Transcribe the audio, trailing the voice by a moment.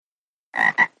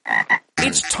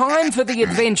It's time for the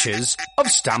adventures of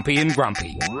Stumpy and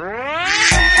Grumpy. I'm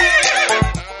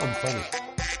funny.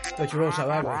 But you're also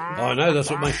ugly. I know, that's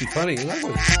what makes me funny.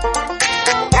 Ugly.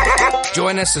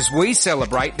 Join us as we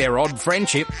celebrate their odd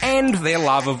friendship and their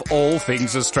love of all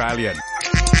things Australian.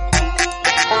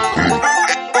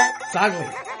 It's ugly.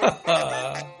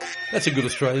 That's a good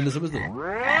Australianism, isn't it?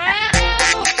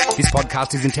 This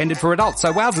podcast is intended for adults,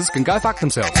 so wowzers can go fuck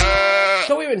themselves.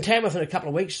 So we're in Tamworth in a couple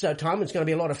of weeks' time. It's going to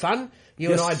be a lot of fun.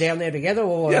 You and I down there together,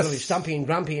 or it'll be Stumpy and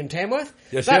Grumpy in Tamworth.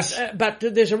 But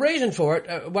there's a reason for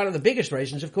it. One of the biggest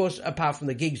reasons, of course, apart from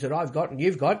the gigs that I've got and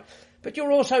you've got, but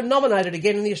you're also nominated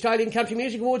again in the Australian Country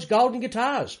Music Awards Golden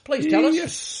Guitars. Please tell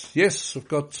us. Yes. I've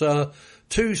got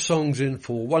two songs in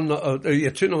for one.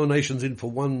 Two nominations in for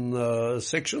one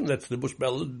section. That's the Bush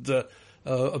Ballad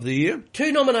of the Year.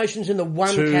 Two nominations in the one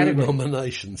category. Two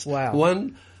nominations. Wow.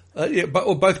 One.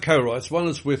 Both co-writes. One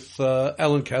is with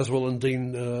Alan Caswell and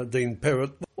Dean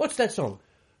Perrott. What's that song?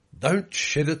 Don't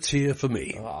Shed a Tear for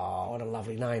Me. Oh, what a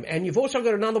lovely name. And you've also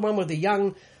got another one with the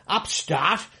young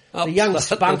upstart, the young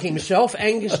spunk himself,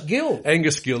 Angus Gill.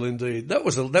 Angus Gill, indeed. That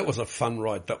was a fun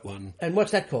write, that one. And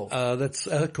what's that called? That's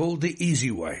called The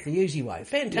Easy Way. The Easy Way.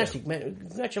 Fantastic, man.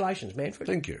 Congratulations, Manfred.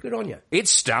 Thank you. Good on you.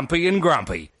 It's Stumpy and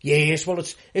Grumpy. Yes, well,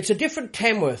 it's a different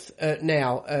Tamworth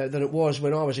now than it was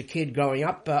when I was a kid growing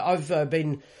up. I've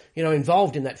been,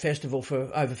 involved in that festival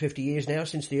for over 50 years now,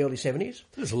 since the early 70s.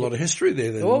 There's a lot of history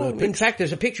there then. Well, in fact,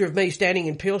 there's a picture of me standing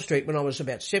in Peel Street when I was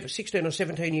about 16 or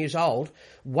 17 years old,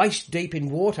 waist deep in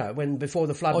water before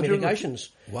the flood mitigations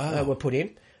were put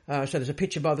in. So there's a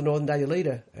picture by the Northern Daily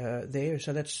Leader there.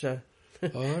 So that's... I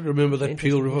remember that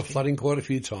Peel River flooding quite a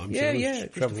few times. Yeah,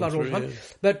 just flood all the time.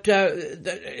 But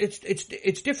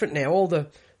it's different now. All the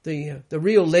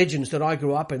real legends that I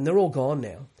grew up in, they're all gone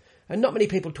now. And not many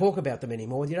people talk about them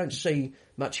anymore. You don't see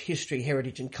much history,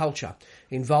 heritage and culture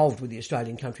involved with the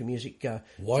Australian country music.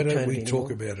 Why don't we talk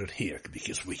about it here?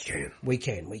 Because we can. We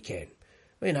can.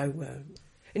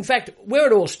 In fact, where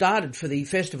it all started for the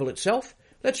festival itself,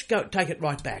 let's go take it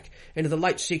right back into the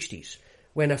late 60s,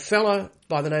 when a fella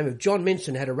by the name of John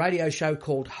Minson had a radio show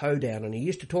called Hoedown, and he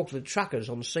used to talk to the truckers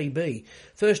on CB.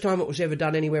 First time it was ever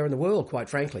done anywhere in the world, quite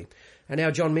frankly. And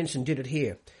now John Minson did it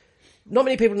here. Not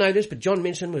many people know this, but John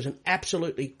Minson was an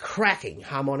absolutely cracking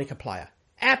harmonica player.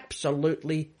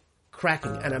 Absolutely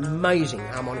cracking, an amazing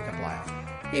harmonica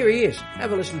player. Here he is.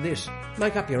 Have a listen to this.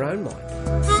 Make up your own mind.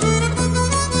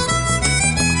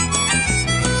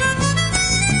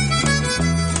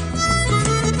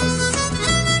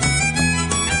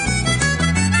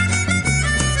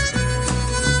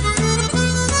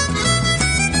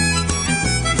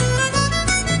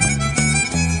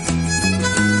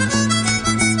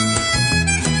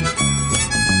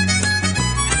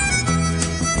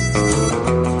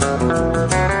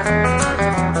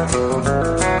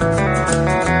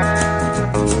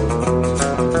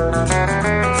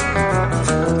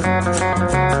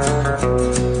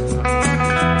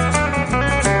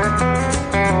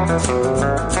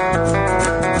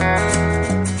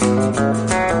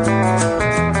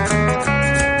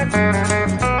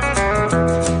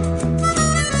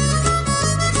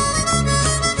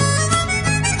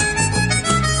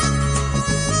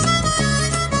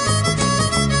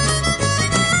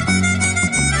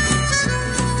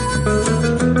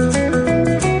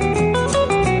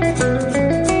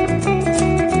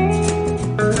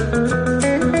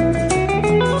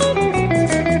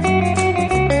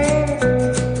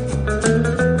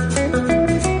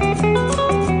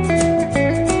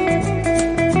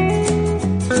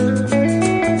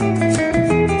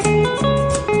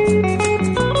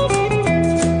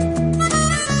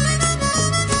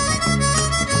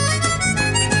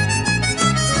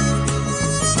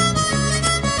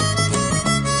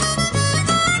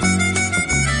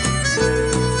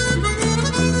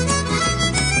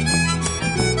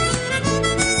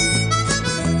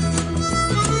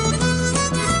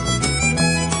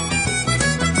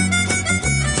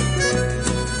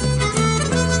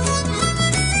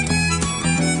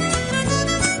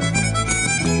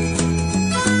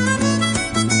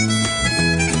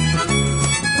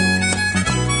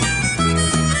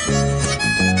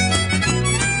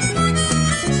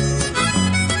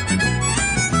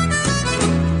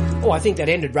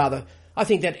 I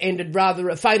think that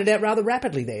faded out rather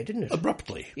rapidly there, didn't it?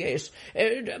 Abruptly. Yes.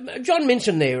 John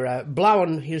Minson there,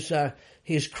 blowing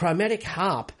his chromatic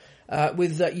harp,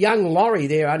 with young Laurie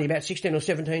there, only about 16 or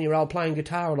 17-year-old, playing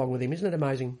guitar along with him. Isn't it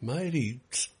amazing? Mate, he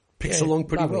picks along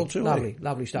pretty well too.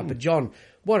 Lovely stuff. But John,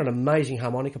 what an amazing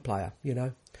harmonica player,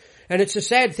 And it's a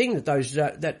sad thing that those,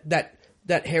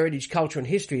 that heritage, culture and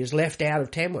history is left out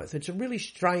of Tamworth. It's a really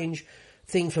strange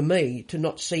thing for me to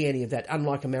not see any of that,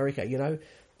 unlike America, you know.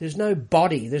 There's no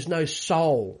body, there's no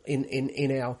soul in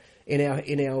our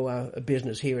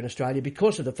business here in Australia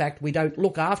because of the fact we don't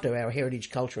look after our heritage,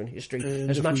 culture and history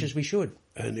as much as we should.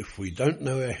 And if we don't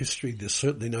know our history, there's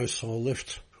certainly no soul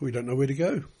left. We don't know where to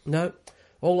go. No.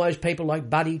 All those people like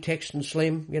Buddy, Tex and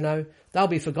Slim, you know, they'll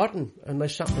be forgotten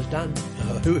unless something's done.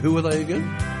 Who are they again?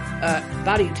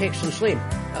 Buddy, Tex and Slim.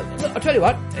 I'll tell you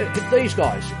what, these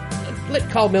guys, let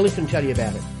Cole Millington tell you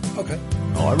about it. Okay.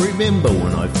 I remember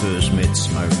when I first met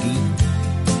Smokey.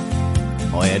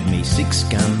 I had me 6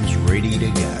 guns ready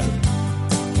to go.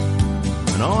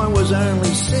 And I was only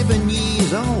 7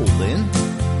 years old then,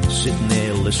 sitting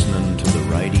there listening to the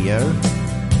radio.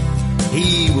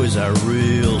 He was a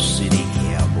real city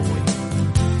cowboy.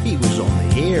 He was on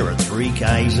the air at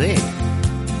 3KZ.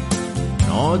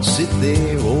 And I'd sit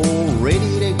there all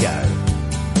ready to go.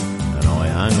 And I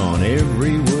hung on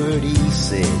every word he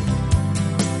said.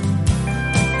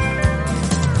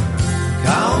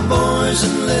 Cowboys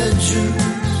and legends,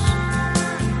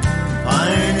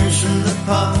 pioneers from the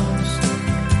past,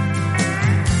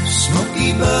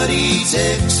 Smokey, Buddy,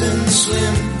 Tex and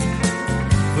Slim,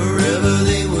 forever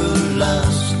they will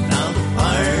last. Now the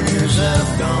pioneers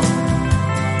have gone,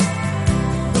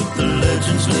 but the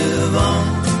legends live on.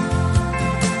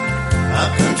 Our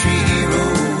country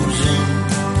heroes in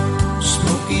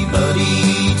Smokey,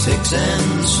 Buddy, Tex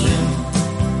and Slim.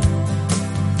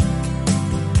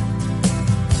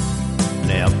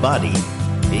 Now Buddy,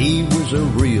 he was a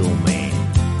real man,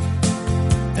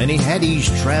 and he had his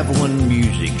travelling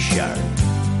music show.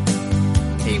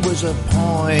 He was a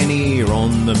pioneer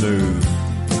on the move,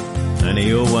 and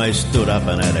he always stood up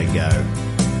and had a go.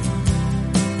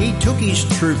 He took his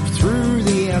troop through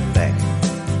the outback,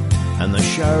 and the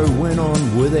show went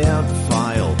on without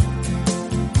fail,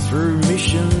 through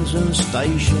missions and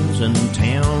stations and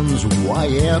towns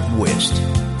way out west.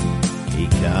 He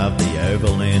carved the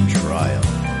overland trail.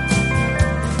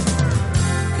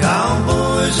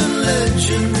 Cowboys and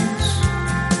legends,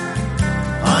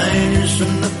 pioneers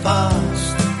from the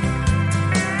past,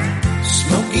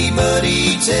 Smokey,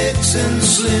 Buddy, Tex and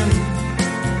Slim,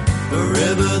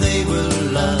 forever they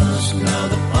will last. Now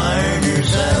the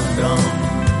pioneers have gone,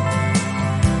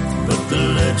 but the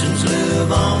legends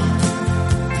live on.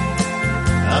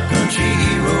 Our country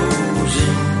heroes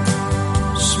in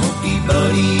Smokey,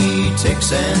 Buddy,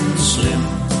 Tex and Slim.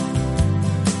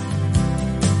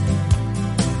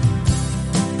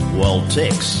 Well,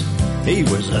 Tex, he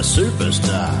was a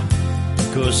superstar,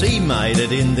 'cause he made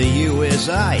it in the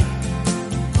USA.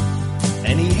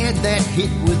 And he had that hit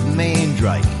with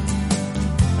Mandrake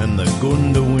and the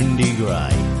Gundawindi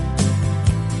Grey.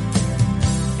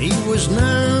 He was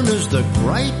known as the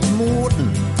Great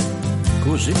Morton,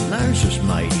 'cause hypnosis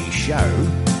made his show.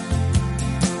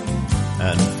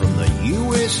 And from the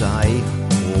USA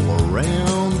all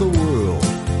around the world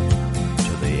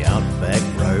to the Outback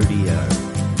Rodeo.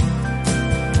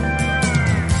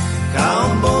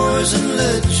 Cowboys and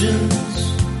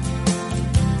legends,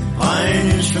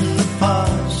 pioneers from the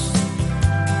past,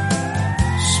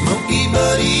 Smokey,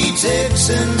 Buddy, Tex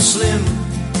and Slim,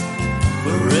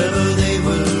 forever they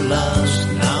will last.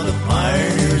 Now the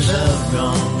pioneers have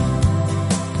gone,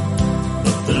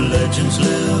 but the legends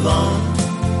live on.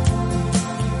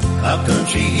 Our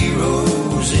country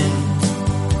heroes in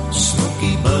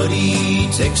Smokey, Buddy,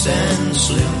 Tex and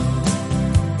Slim.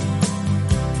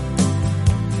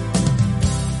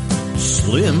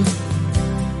 Slim?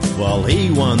 Well, he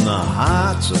won the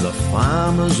hearts of the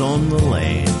farmers on the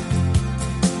land.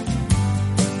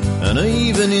 And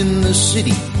even in the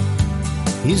city,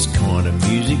 his kind of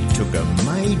music took a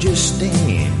major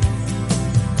stand.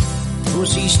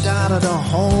 'Cause he started a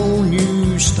whole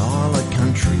new style of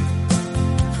country.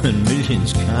 And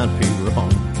millions can't be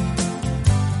wrong.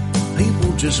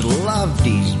 People just loved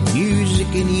his music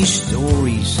and his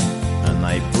stories, and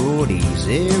they brought his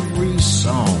every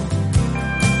song.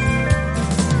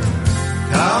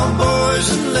 Cowboys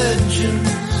and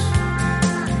legends,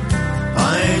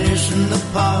 pioneers from the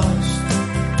past,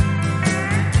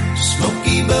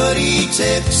 Smokey, Buddy,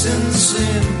 Tex and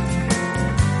Slim,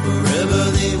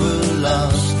 forever they will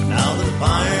last. Now the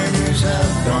pioneers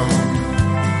have gone,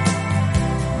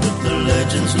 the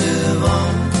legends live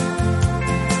on.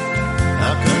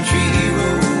 Our country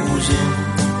heroes in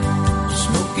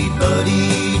Smokey,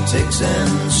 Buddy, Tex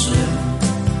and Slim.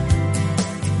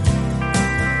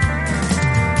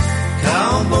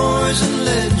 Cowboys and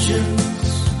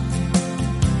legends,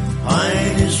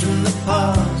 pioneers from the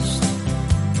past,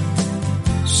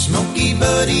 Smokey,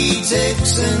 Buddy,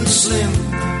 Tex and Slim,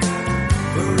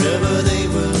 forever they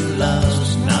will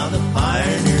last. Now the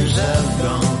pioneers have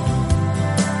gone,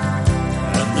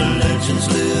 legends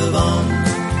live on.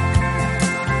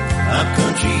 Our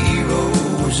country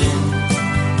heroes in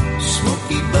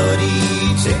Smoky,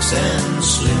 Buddy, Tex and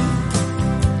Slim.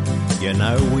 You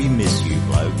know, we miss you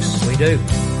blokes. We do.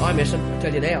 I miss them, I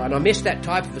tell you now. And I miss that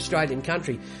type of Australian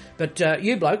country. But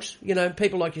you blokes, you know,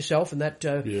 people like yourself and that,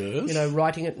 yes. you know,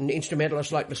 writing it and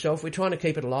instrumentalists like myself, we're trying to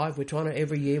keep it alive.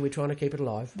 Every year we're trying to keep it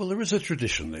alive. Well, there is a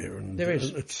tradition there. And there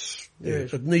is.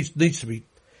 It needs to be.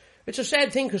 It's a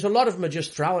sad thing because a lot of them are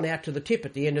just thrown out to the tip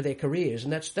at the end of their careers,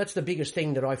 and that's the biggest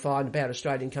thing that I find about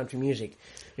Australian country music,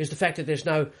 is the fact that there's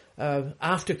no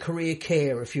after-career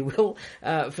care, if you will,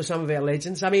 for some of our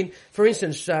legends. I mean, for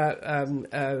instance, you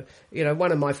know,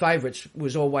 one of my favourites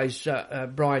was always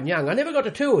Brian Young. I never got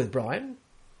to tour with Brian.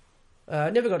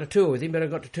 Never got to tour with him, but I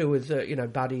got to tour with, you know,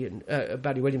 Buddy and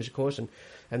Buddy Williams, of course, and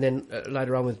then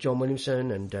later on with John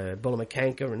Williamson and Buller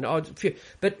McCanker and a few.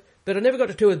 But I never got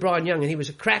to tour with Brian Young, and he was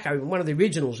a cracker, one of the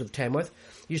originals of Tamworth.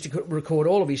 He used to record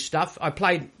all of his stuff. I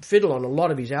played fiddle on a lot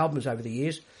of his albums over the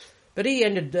years. But he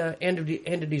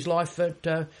ended his life at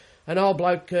an old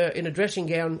bloke in a dressing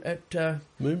gown at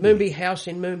Moonby House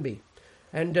in Moonby.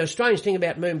 And the strange thing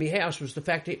about Moonby House was the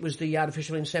fact it was the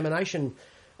artificial insemination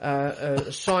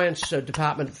science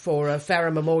department for Farrer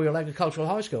Memorial Agricultural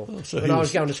High School when I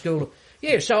was going to school.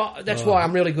 Yeah, so that's why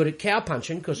I'm really good at cow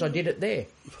punching, because I did it there.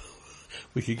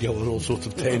 We could go on all sorts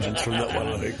of tangents from that one,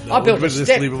 I think. No, I built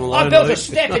a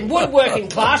step in woodworking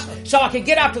class so I could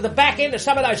get up to the back end of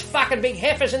some of those fucking big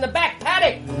heifers in the back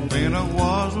paddock. When I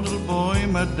was a little boy,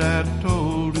 my dad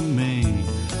told me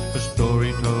a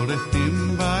story told to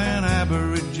him by an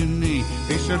Aborigine.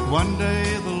 He said one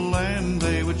day the land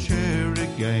they would share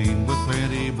again, with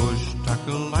plenty bush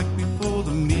tucker like before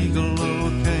the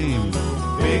Meagaloo came.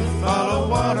 Big fellow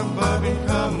water bubbin'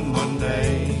 come one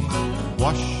day,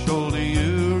 wash all the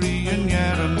Uri and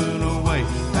Yarramoon away.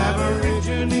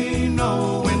 Aborigine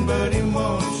knowing, but he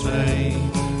won't say.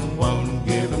 Won't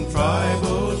give him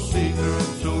tribal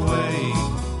secrets away.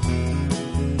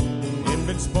 Him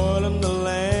been spoiling the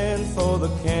land for the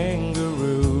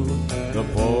kangaroo, the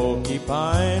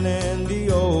porcupine and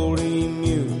the old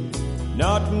emu.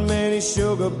 Not many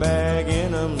sugar bag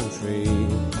in 'em tree.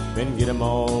 Then get 'em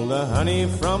all the honey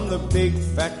from the big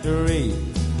factory.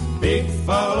 Big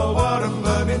fellow water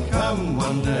bubbin' come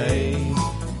one day,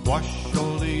 wash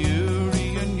all the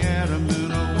Uri and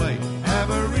Yarramoon away.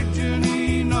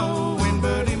 Aborigine knowing,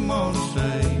 but he won't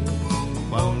say.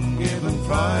 Won't give him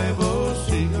tribal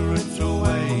secrets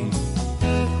away.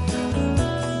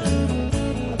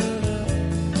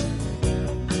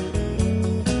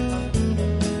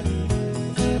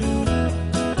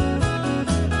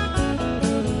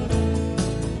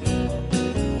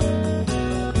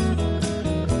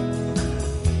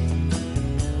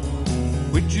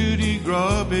 Judy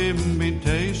grub him, he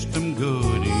taste him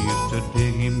good. He used to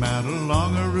dig him out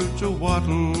along the roots of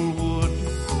Wattlewood.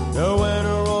 The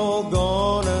winter all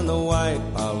gone and the white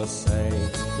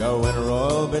palisade. The winter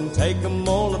all been take 'em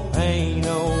all the pain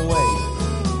away.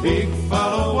 Big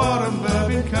fellow water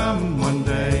bubbin' come one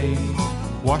day,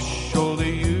 wash all the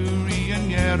Uri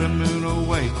and Yarramoon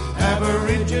away.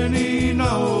 Aborigine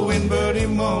knowing, but he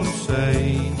won't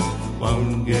say.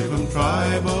 Won't give him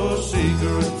tribal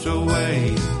secrets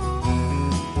away.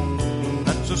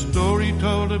 That's a story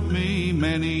told of me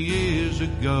many years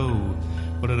ago.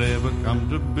 But it ever come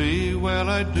to be, well,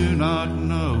 I do not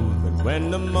know. But when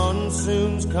the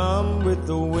monsoons come with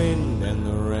the wind and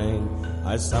the rain,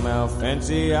 I somehow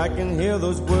fancy I can hear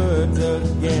those words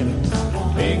again.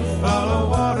 Big fellow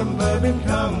water bubbin'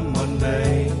 come one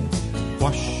day,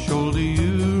 wash all the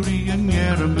Uri and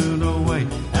Yarramoon away.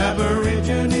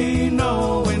 Aborigine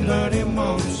knowing, but he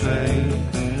won't say.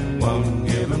 Won't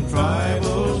give him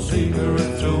tribal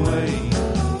secrets away.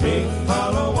 Big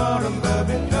fellow water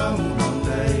bubbin' come one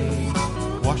day,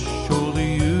 wash all the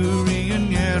Uri and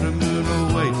Yarramoon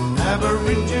away.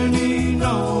 Aborigine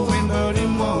knowing, but he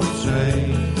won't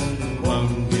say.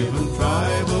 Won't give him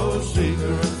tribal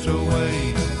secrets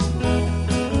away.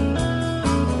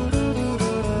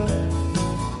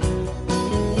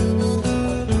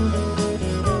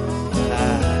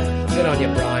 Good on you,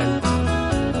 Brian.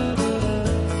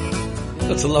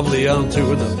 That's a lovely yarn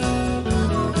too, isn't it?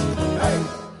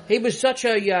 He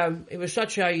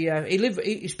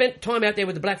spent time out there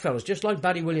with the blackfellas, just like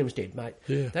Buddy Williams did, mate.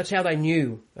 Yeah. That's how they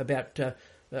knew about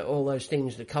all those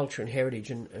things, the culture and heritage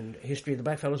and history of the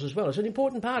blackfellas as well. It's an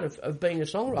important part of being a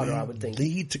songwriter, I would think.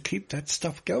 Need to keep that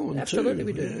stuff going. Absolutely, too.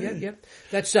 we do. Yeah.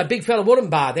 That's Big Fella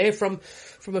Woodambar there from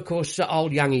of course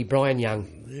old Youngie, Brian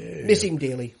Young. Yeah. Miss him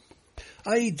dearly.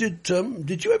 Hey, did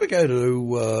you ever go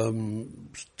to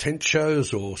tent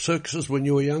shows or circuses when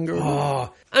you were younger?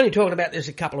 Oh, only talking about this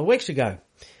a couple of weeks ago.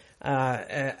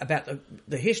 about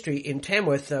the history in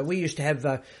Tamworth. We used to have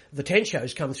the tent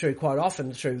shows come through quite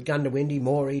often through Gundawindi,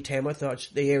 Moree, Tamworth. It's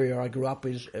the area I grew up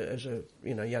with as a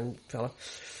young fella.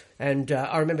 And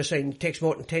I remember seeing Tex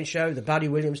Morton tent show, the Buddy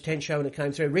Williams tent show when it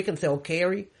came through, Rickenthal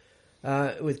Carey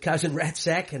with Cousin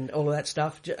Ratsack and all of that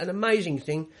stuff. An amazing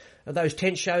thing. Those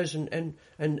tent shows and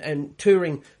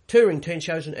touring tent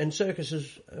shows and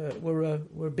circuses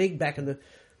were big back in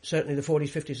certainly the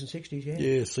 40s, 50s and 60s, yeah.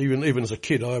 Yes, even as a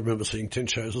kid, I remember seeing tent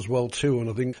shows as well too, and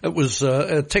I think it was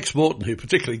Tex Morton who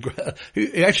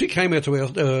he actually came out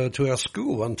to our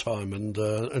school one time and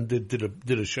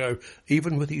did a show,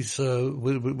 even with his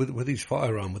with his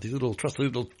firearm, with his trusty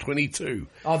little 22.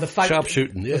 Oh, the fake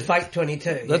sharpshooting, yeah. The fake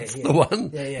 22. That's the one.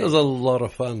 Yeah. It was a lot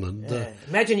of fun, and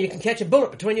imagine you can catch a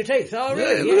bullet between your teeth. Oh,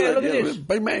 really? Yeah, look at this.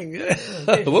 Bang bang. Yeah.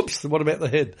 Oh, whoops. What about the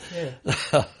head? Yeah.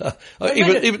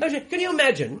 Can you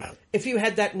imagine if you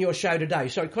had that in your show today?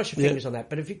 Sorry, cross your fingers on that.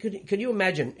 But if you can you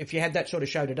imagine if you had that sort of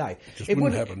show today? It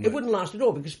wouldn't happen. It wouldn't last at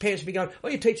all because parents would be going, "Oh,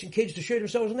 you're teaching kids to shoot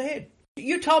themselves in the head."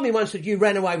 You told me once that you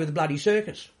ran away with a bloody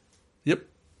circus. Yep.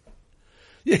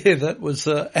 Yeah, that was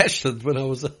Ashton when I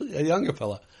was a younger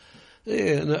fella.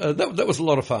 Yeah, and that was a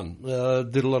lot of fun.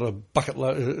 Did a lot of bucket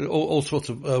load, all sorts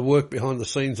of work behind the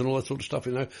scenes and all that sort of stuff.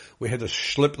 We had to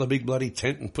slip the big bloody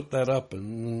tent and put that up,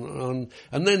 and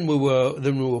then we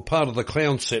were part of the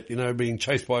clown set. Being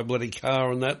chased by a bloody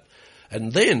car and that,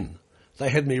 and then they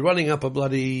had me running up a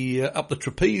bloody up the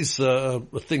trapeze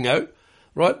thingo,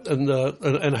 right? And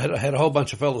I had a whole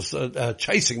bunch of fellas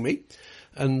chasing me,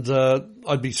 and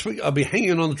I'd be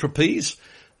hanging on the trapeze.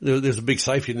 There's a big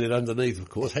safety net underneath, of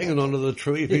course, hanging onto the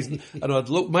tree. And I'd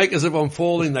make as if I'm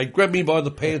falling. They'd grab me by the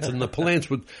pants and the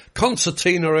plants would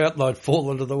concertina out and I'd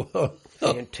fall into the water.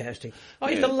 Fantastic.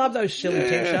 I used to love those silly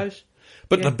tent shows.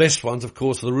 But the best ones, of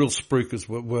course, the real spruikers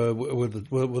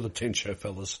were the tent show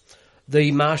fellas.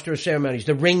 The master of ceremonies,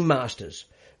 the ring masters.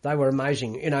 They were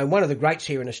amazing. One of the greats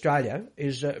here in Australia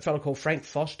is a fellow called Frank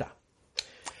Foster.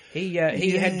 He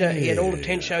had all the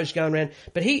tent shows going around,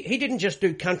 but he didn't just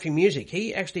do country music.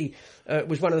 He actually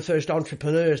was one of the first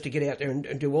entrepreneurs to get out there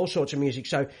and do all sorts of music.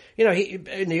 So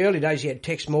in the early days he had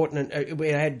Tex Morton and we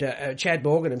had Chad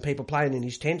Morgan and people playing in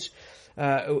his tents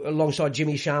alongside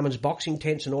Jimmy Sharman's boxing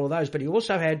tents and all of those. But he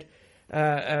also had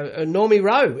Normie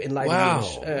Rowe in later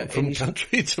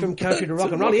years. From country to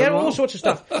rock and roll. He had all sorts of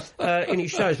stuff in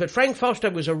his shows. But Frank Foster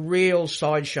was a real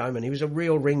side showman. He was a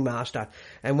real ringmaster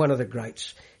and one of the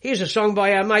greats. Here's a song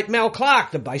by our mate Mal Clark,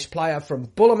 the bass player from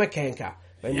Bullamakanka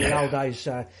in the old days.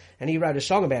 And he wrote a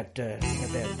song about the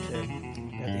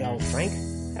old Frank.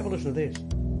 Have a listen to this.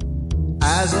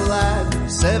 As a lad,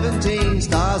 17,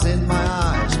 stars in my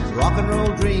eyes, rock and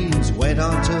roll dreams went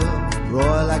on to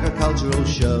Royal Agricultural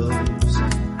shows.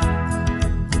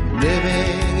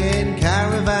 Living in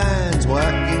caravans,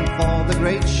 working for the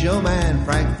great showman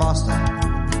Frank Foster,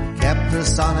 kept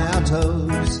us on our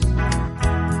toes.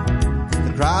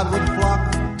 The crowd would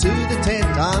flock to the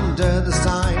tent under the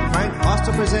sign, Frank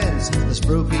Foster presents the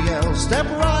spooky yell, step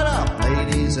right up,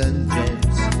 ladies and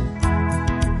gents.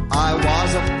 I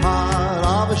was a part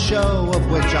of a show of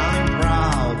which I'm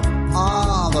proud.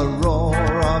 The roar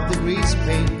of the grease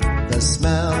paint, the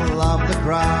smell of the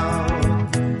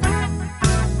crowd.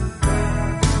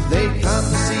 They'd come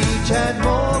to see Chad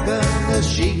Morgan, the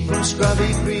sheep from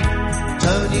Scrubby Creek,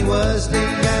 Tony Worsley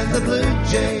and the Blue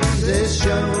Jays. This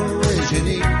show is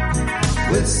unique,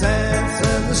 with Sands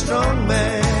and the strong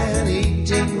man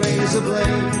eating razor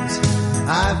blades.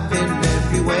 I've been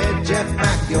everywhere, Jeff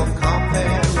Mack, your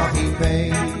compare, Rocky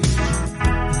Page.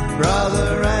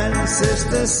 Brother and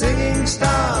sister singing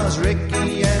stars,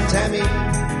 Ricky and Tammy.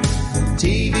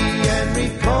 TV and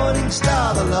recording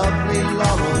star, the lovely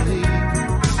Laurel Lee.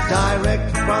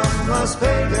 Direct from Las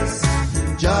Vegas,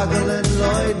 juggling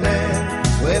Lloyd Nairn,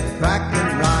 with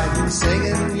cracking riding,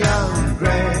 singing young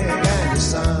Greg and his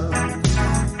son.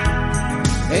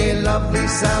 A lovely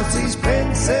South Seas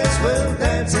princess will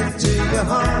dance into your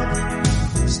heart.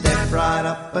 Step right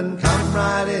up and come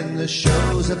right in, the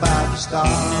show's about to start.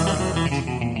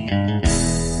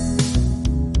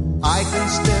 I can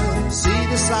still see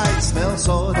the sight, smell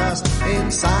sawdust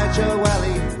inside Joe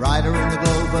Alley. Rider in the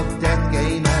globe of death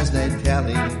game as Ned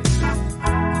Kelly.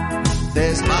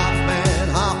 There's half man,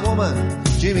 half woman,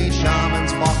 Jimmy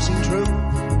Sharman's boxing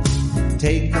troupe.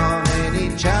 Take on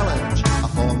any challenge, a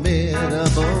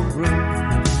formidable group.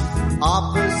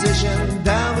 Opposition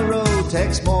down the road,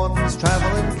 Tex Morton's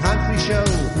traveling country show.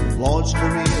 Launched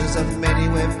careers of many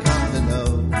we've come to know.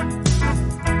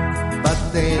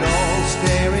 But they'd all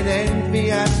stare in envy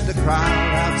at the crowd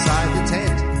outside the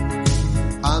tent.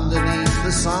 Underneath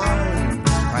the sign,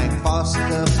 Frank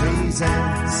Foster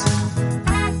presents.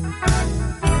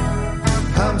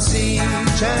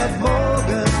 Chad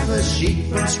Morgan, the sheep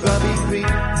from Scrubby Creek,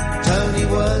 Tony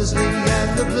Worsley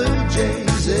and the Blue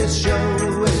Jays. This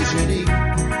show is unique.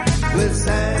 With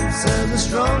Samson the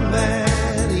strong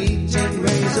man eating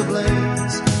razor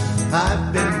blades.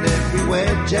 I've been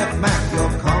everywhere, Jeff Mack,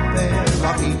 your compare,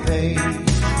 Rocky Page.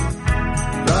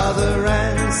 Brother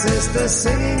and sister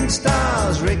singing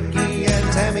stars, Ricky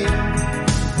and Tammy.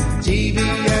 TV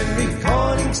and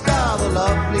recording star, the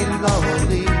lovely Laurel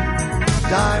Lee.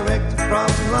 Direct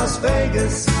from Las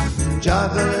Vegas,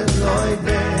 juggling Lloyd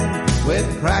there.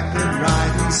 With Kraken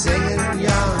riding, singing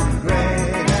young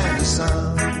Greg and his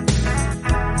son.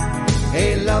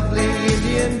 A lovely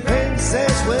Indian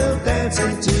princess will dance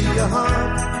into your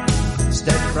heart.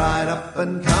 Step right up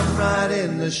and come right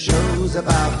in, the show's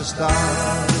about to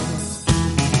start.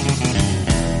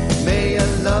 May a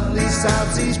lovely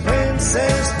South Seas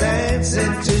princess dance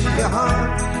into your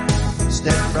heart.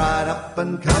 Step right up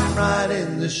and come right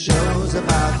in, the show's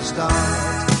about to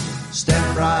start.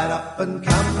 Step right up and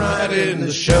come right in,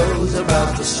 the show's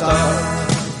about to start.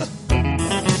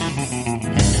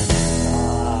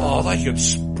 Oh, they could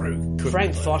sprue.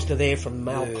 Frank Foster there from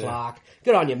Mel Clark.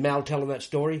 Good on you, Mel, telling that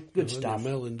story. Good stuff.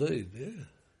 Mel, indeed, yeah.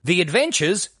 The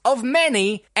Adventures of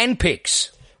Manny and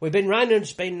Pix. We've been raining.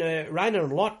 It's been raining a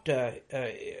lot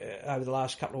over the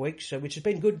last couple of weeks, which has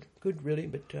been good really.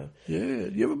 But yeah,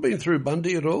 you ever been through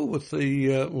Bundy at all with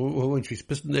the when she's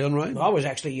pissing down rain? I was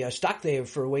actually stuck there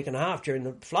for a week and a half during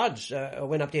the floods. I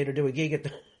went up there to do a gig at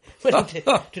the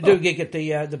to do a gig at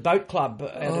the boat club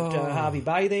out at Harvey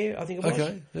Bay there, I think it was.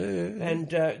 Okay, yeah.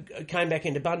 And came back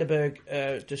into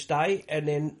Bundaberg to stay, and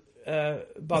then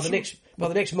by the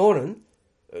next morning,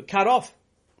 cut off.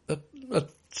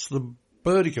 That's the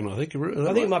Burdekin, I think.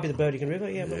 I think it might be the Burdekin River.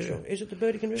 Yeah, I'm not sure. Is it the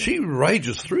Burdekin River? She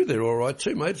rages through there all right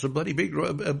too, mate. It's a bloody big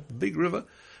river.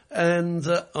 And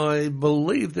I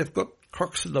believe they've got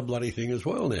crocs in the bloody thing as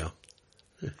well now.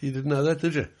 You didn't know that,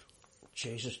 did you?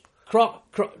 Jesus. Crocs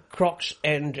and crocs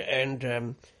in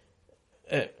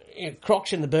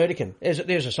the Burdekin.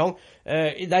 There's a song.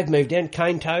 They've moved in.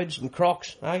 Cane toads and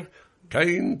crocs, eh?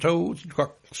 Cane toads and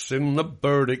crocs in the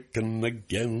Burdekin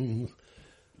again.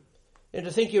 And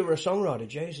to think you were a songwriter,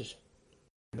 Jesus.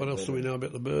 What else do we know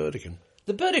about the Burdekin?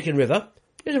 The Burdekin River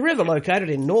is a river located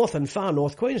in North and far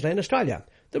North Queensland, Australia.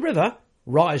 The river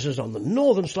rises on the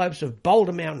northern slopes of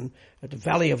Boulder Mountain at the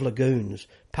Valley of Lagoons,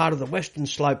 part of the western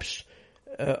slopes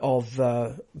of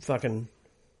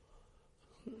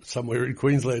somewhere in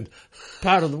Queensland.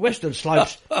 Part of the western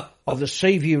slopes of the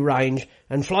Seaview Range,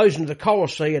 and flows into the Coral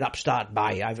Sea at Upstart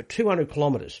Bay, over 200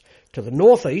 kilometres to the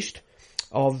northeast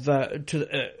of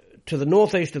to the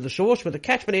northeast of the source, with a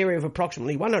catchment area of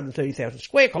approximately 130,000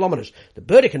 square kilometres. The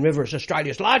Burdekin River is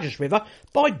Australia's largest river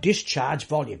by discharge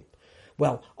volume.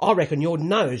 Well, I reckon your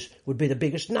nose would be the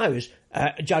biggest nose,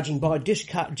 judging by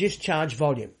discharge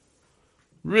volume.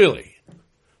 Really?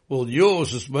 Well,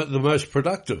 yours is the most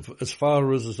productive as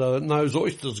far as nose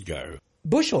oysters go.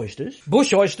 Bush oysters?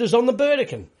 Bush oysters on the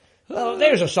Burdekin. Oh,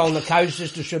 there's a song the Coad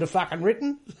sisters should have fucking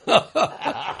written.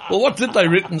 Well, what did they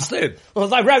write instead? Well,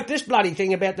 they wrote this bloody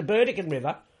thing about the Burdekin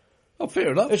River. Oh,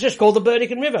 fair enough. It's just called the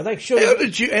Burdekin River. They should.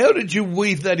 How did you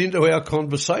weave that into our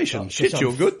conversation? Shit,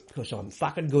 you're good. Because I'm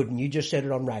fucking good, and you just said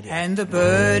it on radio. And the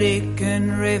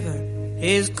Burdekin River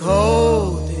is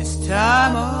cold this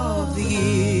time of the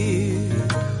year.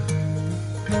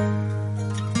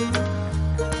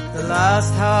 The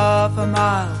last half a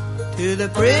mile to the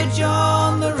bridge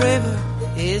on the river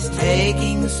is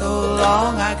taking so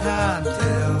long I can't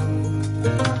tell.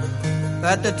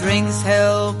 But the drinks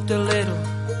helped a little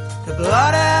to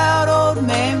blot out old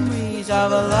memories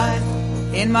of a life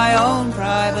in my own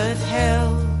private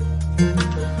hell.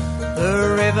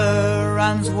 The river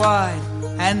runs wide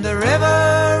and the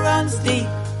river runs deep.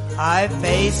 I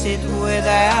face it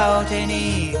without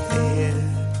any fear.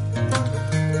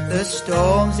 The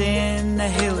storms in the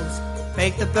hills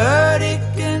make the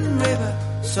Burdekin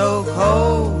River so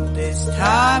cold this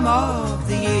time of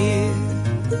the year.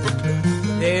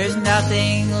 There's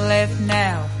nothing left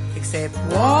now except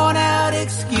worn out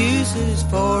excuses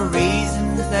for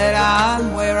reasons that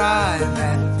I'm where I'm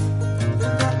at.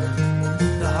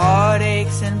 The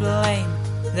heartaches and blame,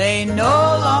 they no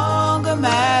longer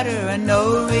matter, and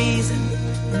no reason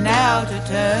now to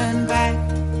turn back.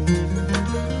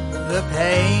 The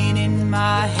pain in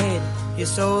my head is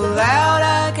so loud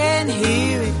I can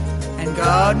hear it, and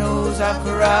God knows I've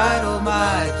cried all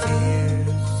my tears.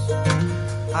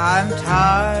 I'm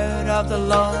tired of the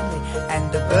lonely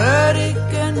and the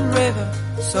Burdekin River,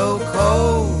 so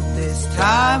cold this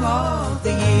time of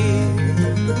the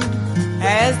year.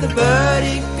 As the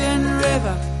Burdekin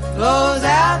River flows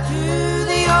out to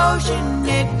the ocean,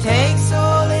 it takes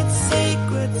all its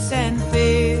secrets and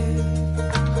fears,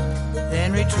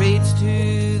 then retreats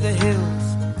to the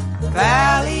hills,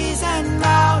 valleys and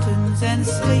mountains, and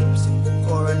sleeps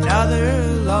for another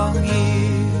long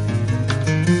year.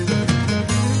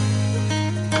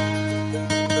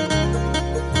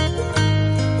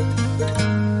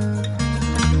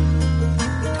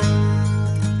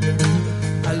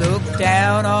 I look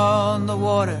down on the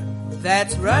water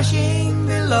that's rushing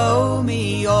below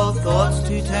me. All thoughts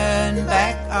to turn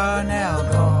back are now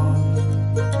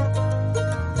gone.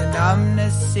 The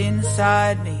numbness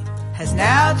inside me has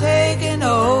now taken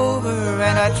over,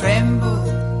 and I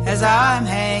tremble as I'm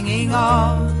hanging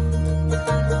on.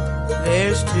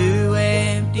 There's 2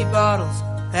 empty bottles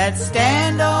that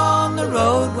stand on the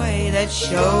roadway that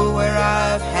show where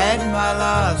I've had my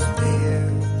last beer.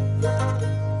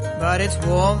 But its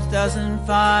warmth doesn't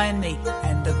find me,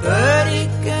 and the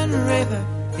Burdekin River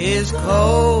is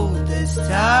cold this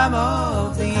time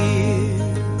of the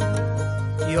year.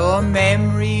 Your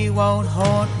memory won't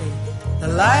haunt me, the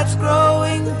light's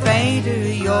growing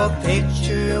fainter, your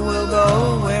picture will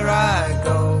go where I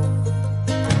go.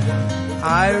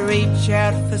 I reach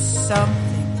out for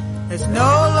something that's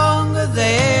no longer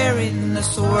there in the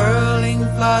swirling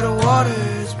flood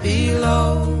waters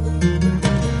below.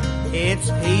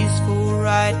 It's peaceful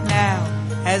right now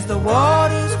as the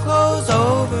waters close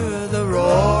over, the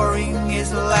roaring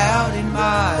is loud in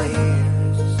my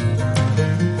ears,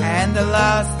 and the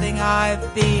last thing I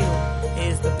feel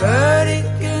is the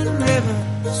Burdekin River,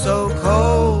 so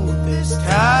cold this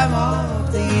time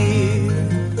of the year.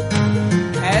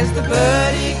 As the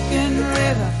Burdekin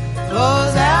River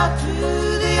flows out to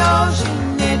the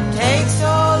ocean, it takes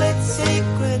all its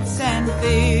secrets and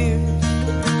fears,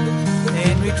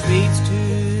 then retreats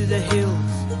to the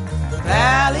hills,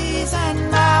 valleys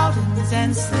and mountains,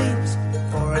 and sleeps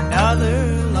for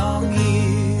another long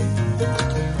year.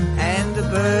 And the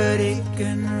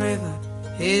Burdekin River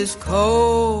is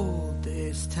cold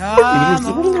this time of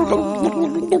year.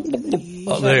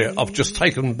 Oh, there, I've just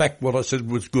taken back what I said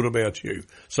was good about you.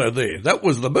 So there, that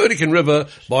was the Burdekin River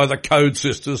by the COAD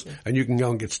sisters, and you can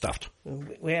go and get stuffed.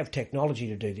 We have technology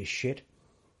to do this shit.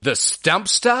 The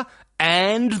Stumpster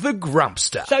and the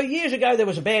Grumpster. So years ago there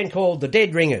was a band called the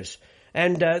Dead Ringers,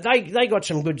 and they got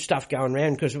some good stuff going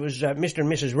around, because it was Mr.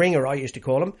 and Mrs. Ringer, I used to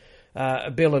call them.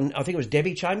 Bill and, I think it was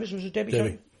Debbie Chambers, was it Debbie?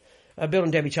 Chambers? Bill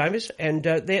and Debbie Chambers, and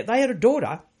they had a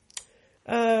daughter.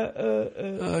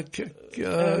 DT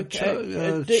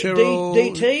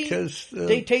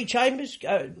Chambers,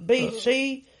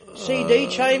 CD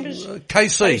Chambers,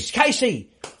 Casey,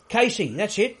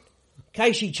 that's it.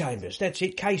 Casey Chambers, that's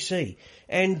it, KC.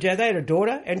 And they had a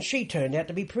daughter, and she turned out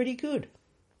to be pretty good.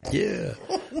 Yeah,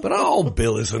 but old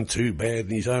Bill isn't too bad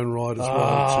in his own right as well, too.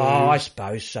 I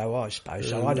suppose so. I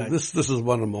don't. This is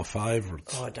one of my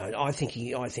favourites. I don't. I think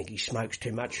he smokes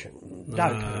too much. No.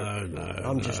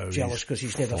 I'm just jealous because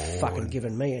he's never fucking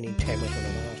given me any tablets when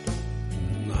I've asked him.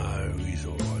 No, he's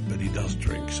all right, but he does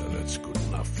drink, so that's good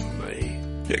enough for me.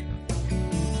 Yeah.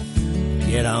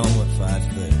 Get on with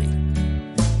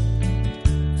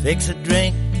 5:30. Fix a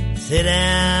drink, sit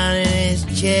down in his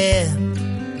chair.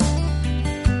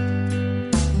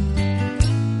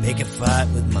 Pick a fight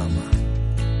with mama.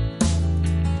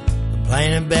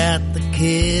 Complain about the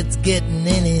kids getting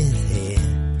in his head.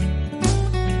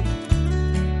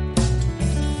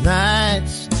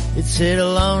 Nights, he'd sit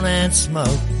alone and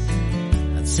smoke.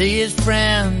 I'd see his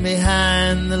frown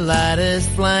behind the lighter's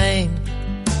flame.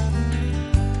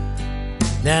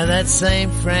 Now that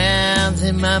same frown's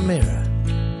in my mirror.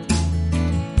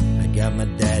 I got my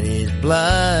daddy's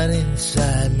blood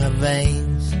inside my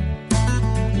veins.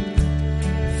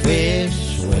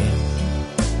 Fish swim,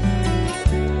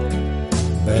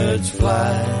 birds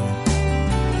fly,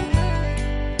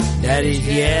 daddies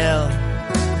yell,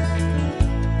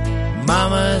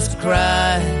 mamas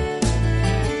cry,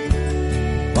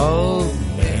 old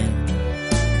men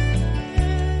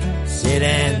sit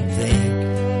and think.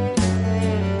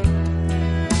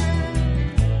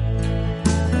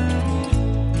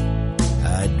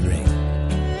 I drink.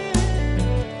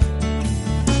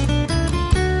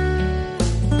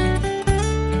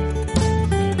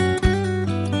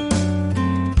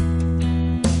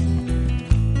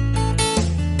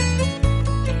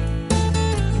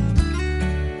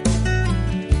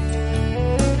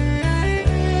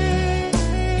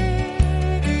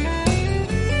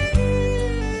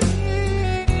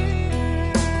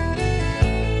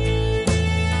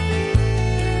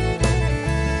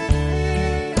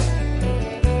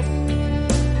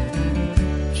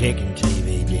 Chicken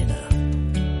TV dinner,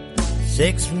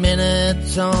 6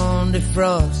 minutes on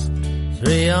defrost.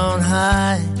 three on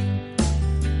high.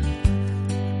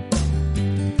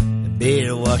 A beer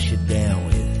to wash it down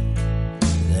with,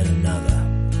 then another.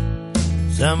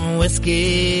 Some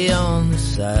whiskey on the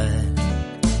side.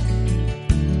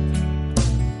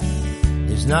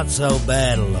 It's not so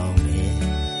bad along here.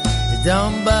 It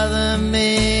don't bother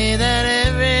me that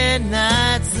every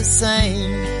night's the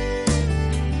same.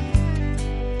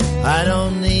 I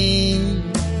don't need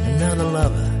another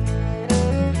lover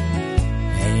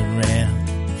hanging around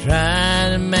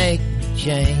trying to make me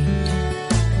change.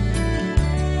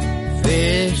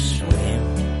 Fish swim,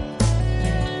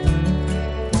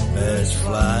 birds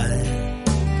fly,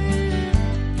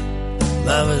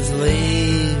 lovers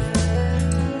leave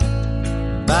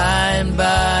by and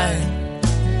by.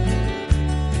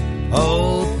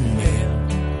 Oatmeal,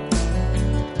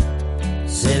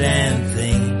 sit and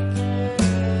think.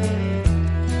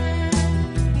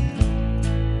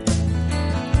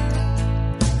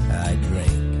 I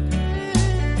drink.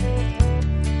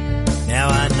 Now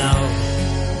I know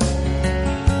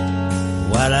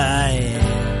what I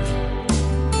am,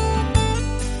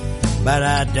 but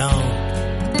I don't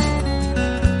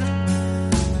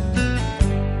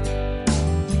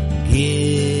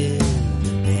give a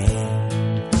damn.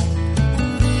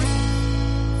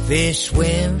 Fish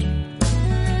swim,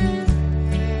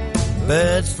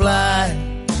 birds fly,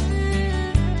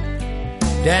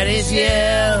 daddies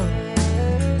yell,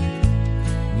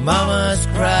 mamas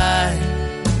cry.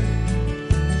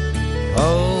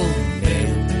 Oh,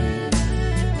 man,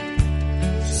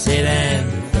 sit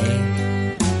and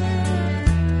think.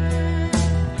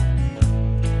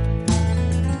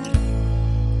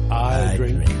 I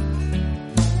drink.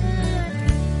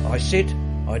 I sit,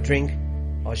 I drink,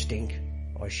 I stink,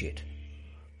 I shit.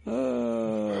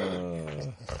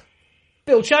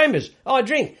 Bill Chambers, I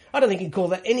drink. I don't think you can call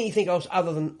that anything else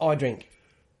other than I drink.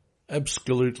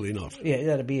 Absolutely not. Yeah,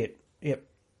 that'd be it. Yep,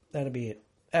 that'd be it.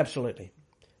 Absolutely.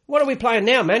 What are we playing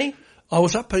now, Manny? I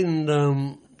was up in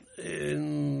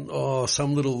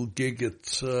some little gig at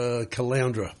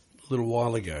Caloundra a little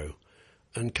while ago,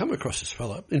 and come across this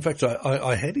fella. In fact,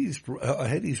 I had his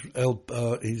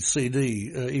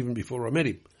CD even before I met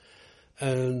him,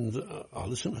 and I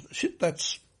listened. Shit,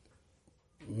 that's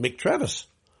Mick Travis.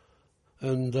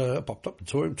 And I popped up and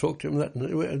saw him, talked to him,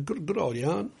 and good old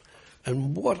yarn.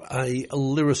 And what a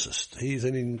lyricist! He's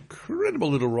an incredible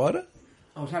little writer.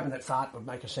 I was hoping that fart would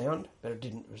make a sound, but it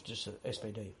didn't. It was just an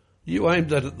SPD. You aimed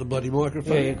that at the bloody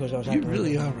microphone. Yeah, because I was. You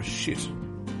really are a shit.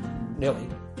 Nearly.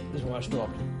 This is why I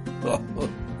stopped. Oh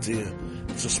dear!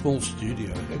 It's a small studio.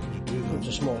 How could you do that? It's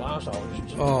a small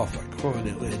arsehole. Oh, for crying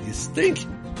out loud! You stink.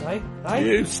 Hey?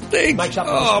 You stink. Makes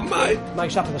up mate.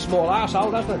 Makes up for the small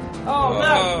arsehole, doesn't it? Oh,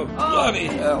 no! Bloody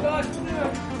hell! Guys, get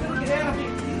out of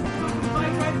here.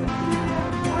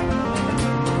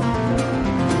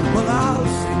 Well, I'll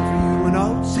sing for you an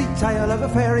old sea tale of a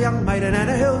fair young maiden and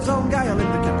a hill's own gale in the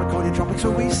Capricornian tropics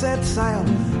where we set sail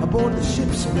aboard the ship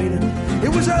Serena. It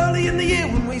was early in the year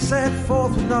when we set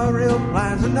forth with no real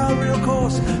plans and no real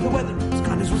course. The weather as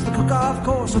kind as was the cook, of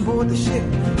course, aboard the ship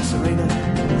Serena.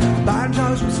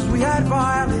 Banjos, whistles, we had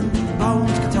violins,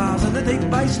 bones, guitars and the deep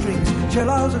bass strings,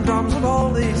 cellos and drums and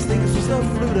all these things was the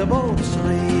flute aboard the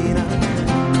Serena.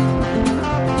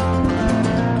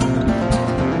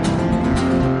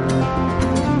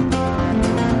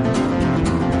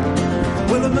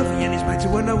 Well, the Murphy and his mates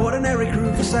who were no ordinary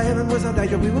crew for sailing was a day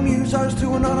job. We were musos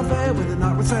to an affair with a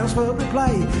night with sails for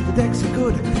play. The decks are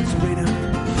good, Serena.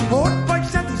 Port bike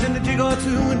shanties in the jig or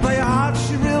two and play a hard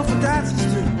she reel for dances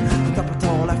too. Put up a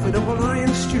tall affordable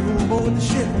iron stew aboard the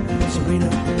ship Serena.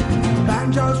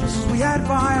 Banjos, whistles, we had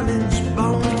violins,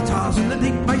 bones, guitars and the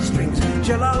deep bass strings,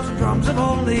 cellos and drums and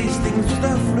all these things was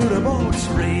the flute aboard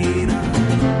Serena.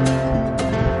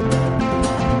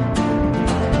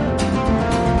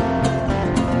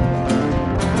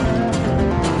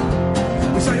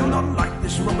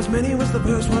 What was many was the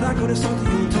verse what I could have sung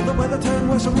to you till the weather turned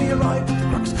worse and we arrived at the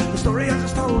crux. The story I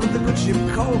just told of the good ship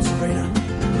called Serena.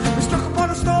 We struck upon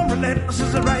a storm relentless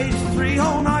as a rage for 3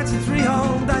 whole nights and 3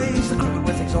 whole days. The crew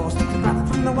was exhausted and rattled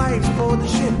from the waves aboard the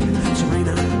ship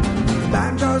Serena.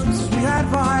 Banjos, whistles, we had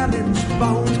violins,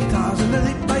 bones, guitars and the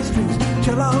deep bass strings,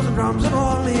 cellos and drums and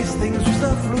all these things was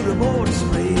the flute aboard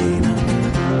Serena.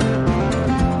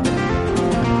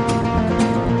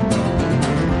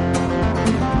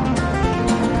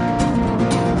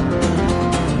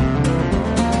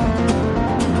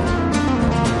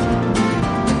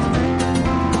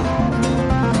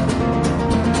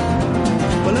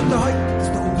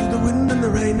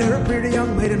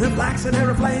 And her flax and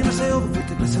her flame, a silver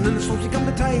footed glisten and the storm she come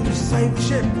to tame to save the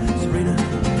ship Serena.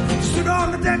 stood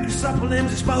on the deck, her supple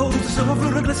limbs exposed, the silver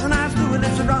flute of glisten eyes, blue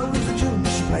lips and rose. The tune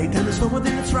she played down the storm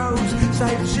within its throes,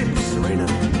 saved the ship Serena.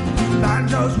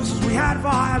 Banjos, whistles, we had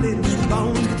violins,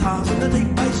 bones, guitars and the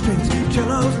deep bass strings,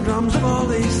 cellos and drums. Of all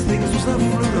these things was the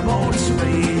flute of old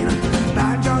Serena.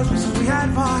 Banjos, whistles, we had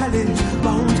violins,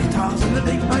 bones, guitars and the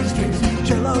deep bass strings,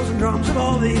 cellos and drums. Of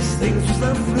all these things was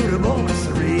the flute of old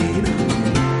Serena.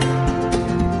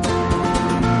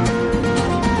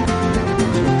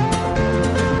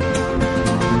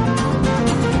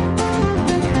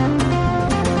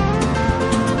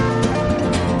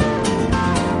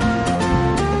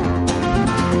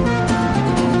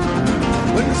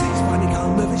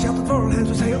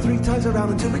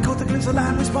 Around until we caught the glimpse of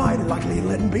land we spied, a likely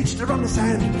inlet and beach to run the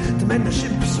sand to mend the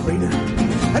ship Serena.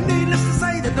 And needless to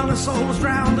say that not a soul was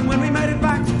drowned, and when we made it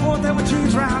back to port there were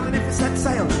twos round, and if we set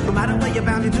sail, no matter where you're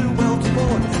bound you do well to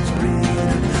board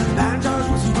Serena. Banjos,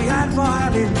 whistles, we had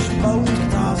violins, bones,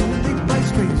 guitars and the deep bass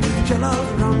strings, cellos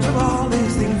and drums. Of all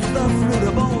these things was the flute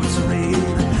of old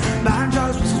Serena.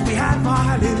 Banjos, whistles, we had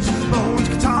violins, bones,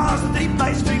 guitars and deep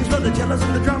bass strings, but the cellos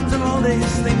and the drums. Of all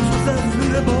these things was the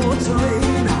flute of old Serena.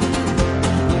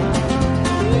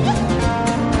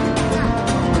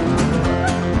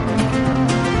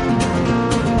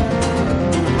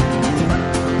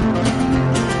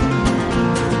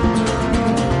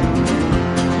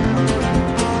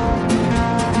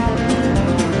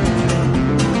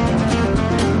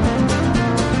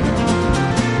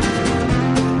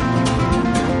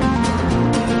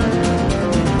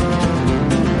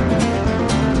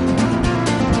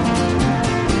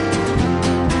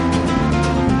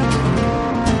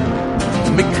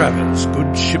 Travers,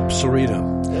 Good Ship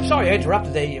Serena. Sorry, I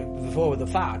interrupted there before with the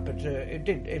fart, but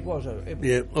it was a...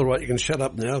 Yeah, all right, you can shut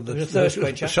up now. It was a thirst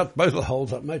quencher. Shut both the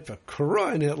holes up, mate, for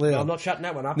crying out loud. No, I'm not shutting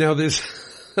that one up. Now there's...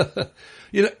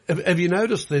 you know, have you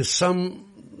noticed there's some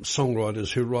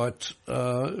songwriters who write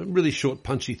really short,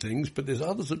 punchy things, but there's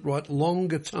others that write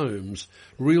longer tomes,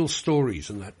 real stories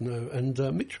and that, you know, and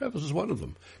Mick Travers is one of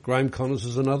them. Graham Connors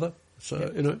is another. So, yeah.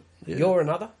 You know... Yeah. You're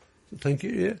another? Thank you,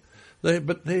 yeah.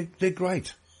 They're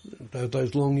great.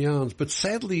 Those long yarns, but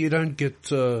sadly you don't get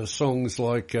songs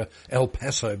like El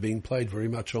Paso being played very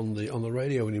much on the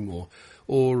radio anymore,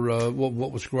 or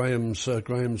what was Graham's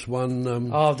one?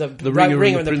 The Ringer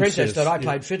and the Princess that I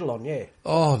played fiddle on. Yeah.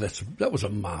 Oh, that was a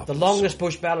marvelous. The longest song.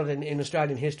 bush ballad in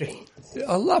Australian history.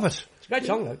 I love it. It's a great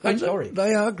song though. Great story.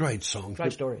 They are great songs.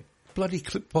 Great story. Bloody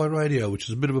clipped by radio, which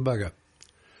is a bit of a bugger.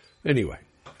 Anyway,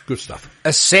 good stuff.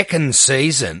 A second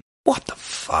season. What the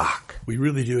fuck? We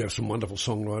really do have some wonderful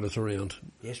songwriters around.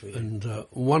 Yes, we do. And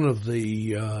one of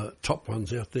the top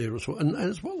ones out there, as well, and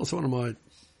as well as one of my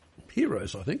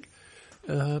heroes, I think,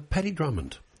 Paddy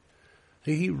Drummond.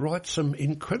 He writes some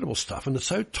incredible stuff, and it's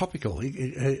so topical,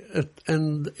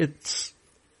 and it's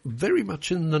very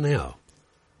much in the now.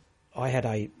 I had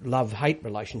a love-hate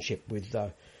relationship with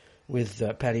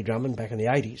Paddy Drummond back in the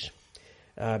 80s.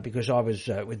 Because I was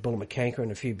with Buller McCanker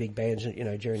and a few big bands, you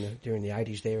know, during the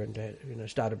 80s there, and you know,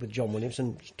 started with John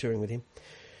Williamson, touring with him.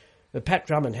 But Pat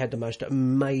Drummond had the most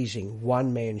amazing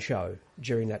one-man show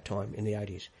during that time in the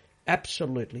 80s.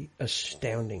 Absolutely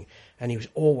astounding, and he was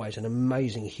always an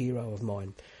amazing hero of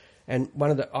mine. And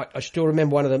I still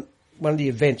remember one of the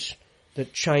events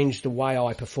that changed the way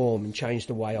I perform and changed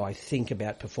the way I think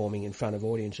about performing in front of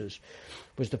audiences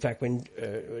was the fact when.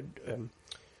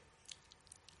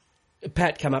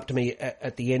 Pat came up to me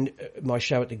at the end of my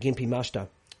show at the Gympie Muster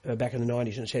back in the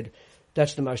 90s and said,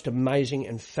 "That's the most amazing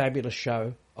and fabulous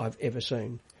show I've ever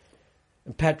seen."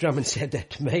 And Pat Drummond said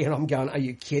that to me, and I'm going, "Are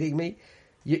you kidding me?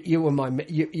 You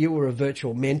were a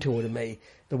virtual mentor to me.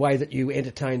 The way that you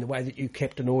entertained, the way that you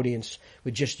kept an audience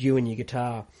with just you and your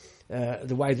guitar,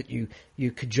 the way that you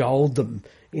cajoled them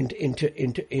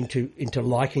into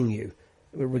liking you."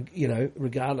 You know,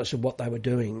 regardless of what they were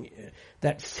doing,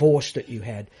 that force that you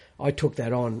had, I took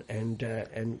that on,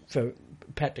 and for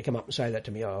Pat to come up and say that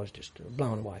to me, I was just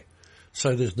blown away.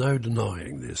 So there's no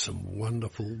denying there's some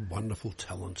wonderful, wonderful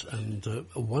talent and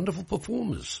wonderful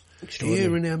performers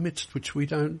here in our midst, which we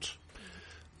don't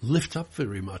lift up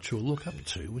very much or look up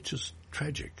to, which is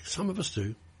tragic. Some of us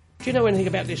do. Do you know anything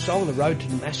about this song, The Road to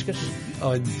Damascus?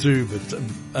 I do, but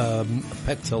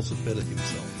Pat tells it better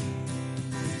himself.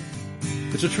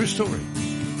 It's a true story.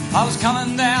 I was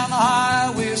coming down the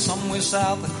highway somewhere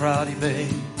south of Crowdy Bay.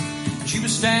 She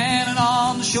was standing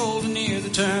on the shoulder near the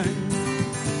turn.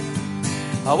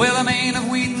 With a mane of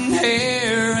wheaten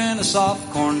hair and a soft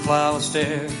cornflower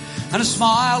stare, and a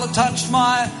smile that touched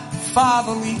my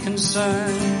fatherly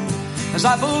concern. As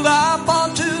I pulled up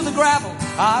onto the gravel,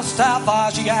 I asked how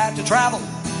far she had to travel,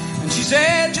 and she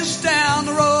said just down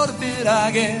the road a bit,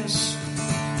 I guess.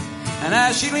 And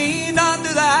as she leaned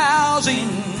under the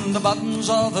housing, the buttons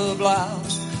of her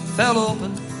blouse fell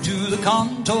open to the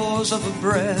contours of her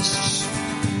breasts.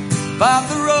 But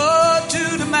the road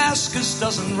to Damascus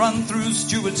doesn't run through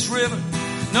Stewart's River.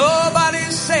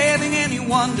 Nobody's saving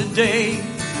anyone today.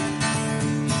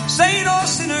 Saint or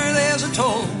sinner, there's a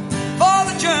toll for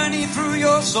the journey through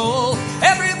your soul.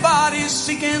 Everybody's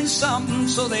seeking something,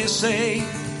 so they say,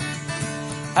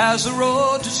 as the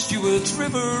road to Stewart's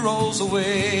River rolls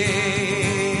away.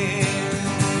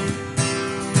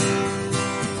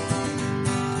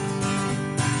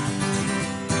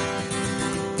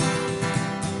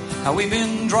 Now we've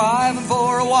been driving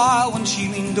for a while when she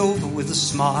leaned over with a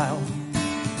smile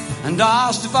and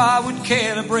asked if I would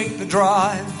care to break the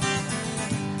drive.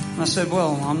 And I said,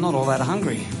 well, I'm not all that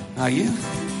hungry, are you?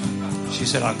 She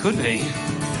said, I could be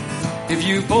if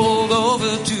you pulled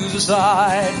over to the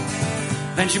side.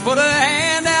 Then she put her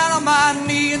hand down on my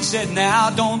knee and said, now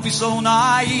don't be so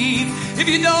naive. If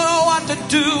you don't know what to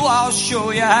do, I'll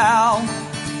show you how.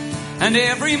 And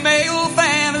every male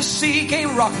fantasy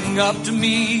came rocking up to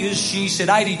me as she said,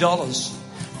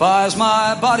 $80 buys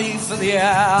my body for the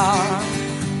hour.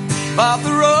 But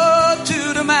the road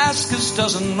to Damascus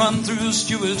doesn't run through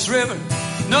Stewart's River.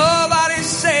 Nobody's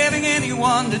saving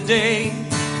anyone today.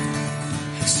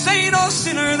 Saint or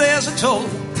sinner, there's a toll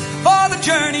for the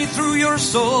journey through your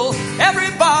soul.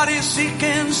 Everybody's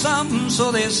seeking something,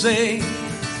 so they say,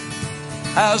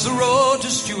 as the road to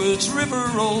Stewart's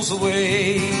River rolls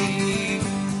away.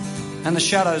 And the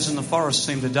shadows in the forest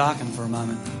seemed to darken for a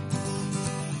moment.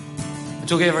 It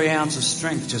took every ounce of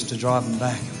strength just to drive them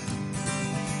back.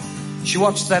 She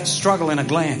watched that struggle in a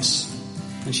glance,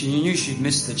 and she knew she'd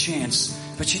missed the chance,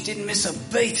 but she didn't miss a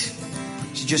beat.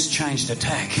 She just changed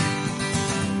attack.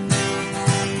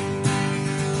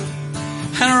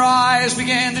 And her eyes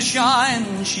began to shine,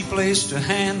 and she placed her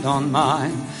hand on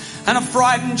mine. And a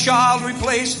frightened child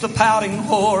replaced the pouting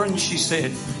whore, and she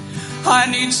said, I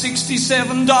need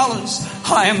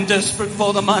 $67. I am desperate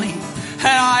for the money, and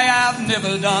I have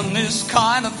never done this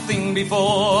kind of thing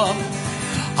before.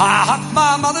 I hocked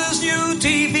my mother's new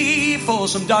TV for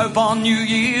some dope on New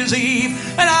Year's Eve,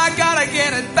 and I gotta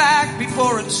get it back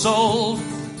before it's sold.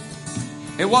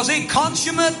 It was a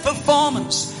consummate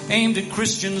performance aimed at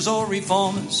Christians or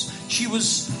reformers. She was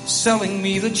selling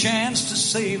me the chance to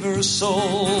save her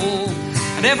soul.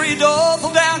 And every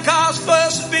doleful downcast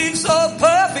verse had been so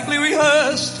perfectly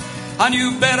rehearsed, I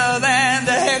knew better than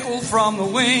to heckle from the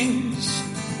wings.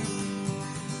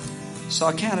 So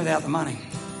I counted out the money.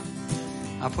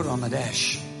 I put it on the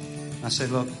dash. I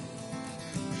said, look,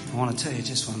 I want to tell you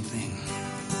just one thing.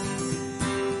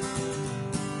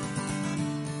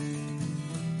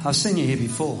 I've seen you here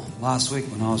before, last week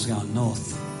when I was going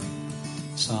north.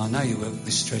 So I know you work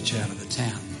this stretch out of the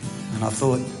town. And I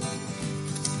thought,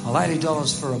 well,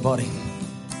 $80 for a body,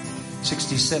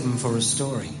 $67 for a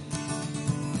story.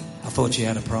 I thought you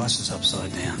had the prices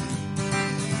upside down.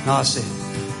 And I said,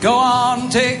 go on,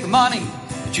 take the money,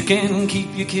 but you can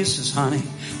keep your kisses, honey.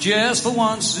 Just for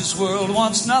once, this world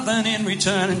wants nothing in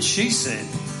return. And she said,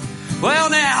 well,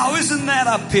 now, isn't that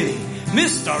a pity,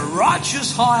 Mr.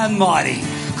 Righteous High and Mighty?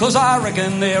 'Cause I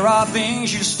reckon there are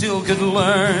things you still could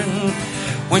learn.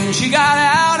 When she got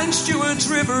out in Stewart's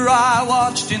River, I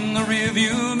watched in the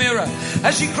rearview mirror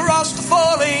as she crossed the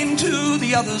 4-lane to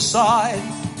the other side.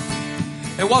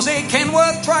 It was a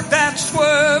Kenworth truck that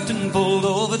swerved and pulled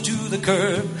over to the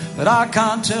curb, but I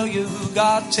can't tell you who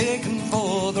got taken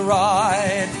for the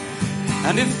ride.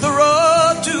 And if the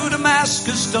road to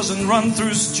Damascus doesn't run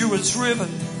through Stewart's River,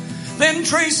 then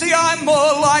Tracy, I'm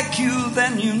more like you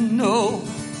than you know.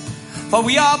 For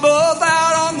we are both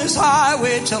out on this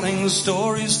highway telling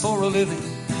stories for a living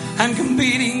and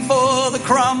competing for the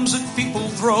crumbs that people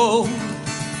throw.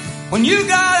 When you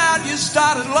got out, you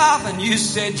started laughing. You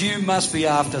said you must be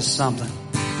after something.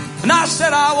 And I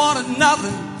said I wanted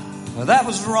nothing. Well, that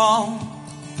was wrong.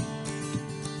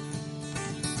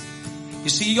 You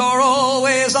see, you're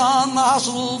always on the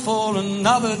hustle for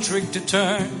another trick to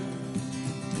turn.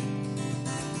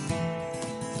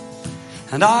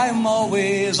 And I'm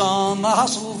always on the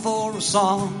hustle for a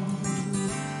song.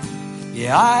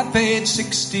 Yeah, I paid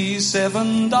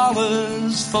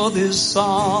 $67 for this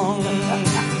song. Isn't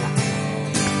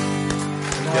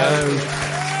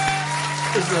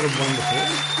that a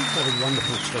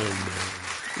wonderful term?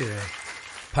 Yeah.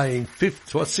 Paying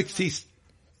 60,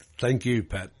 thank you,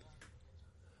 Pat.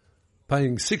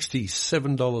 Paying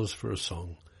 $67 for a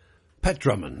song. Pat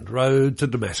Drummond, Road to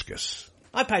Damascus.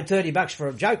 I paid $30 for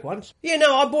a joke once. Yeah,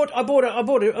 no, I bought a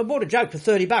joke for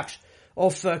 $30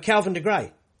 off Calvin de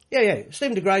Grey. Yeah,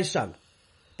 Slim de Grey's son.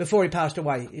 Before he passed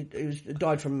away, he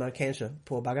died from cancer,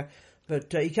 poor bugger.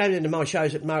 But he came into my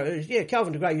shows at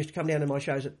Calvin de Grey used to come down to my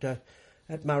shows at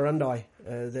Murrundi,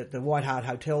 the White Hart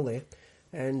Hotel there,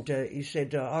 and he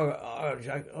said, I'll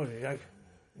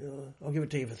give it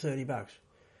to you for $30.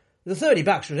 The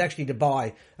 $30 was actually to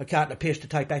buy a carton of piss to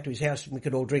take back to his house and we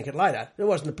could all drink it later. That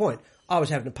wasn't the point. I was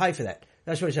having to pay for that.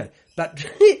 That's what he said. But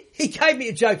he gave me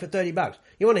a joke for $30.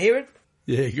 You want to hear it?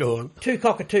 Yeah, go on. 2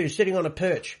 cockatoos sitting on a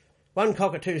perch. One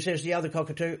cockatoo says to the other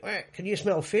cockatoo, can you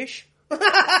smell fish? I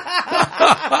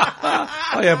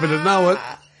happen to know it.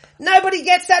 Nobody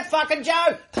gets that fucking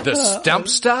joke. The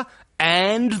Stumpster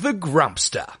and the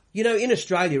Grumpster. You know, in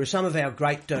Australia, some of our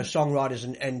great songwriters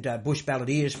and bush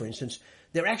balladeers, for instance,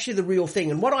 they're actually the real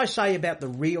thing. And what I say about the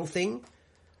real thing,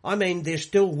 I mean they're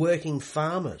still working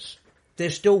farmers. They're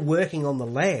still working on the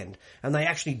land, and they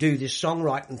actually do this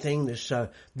songwriting thing, this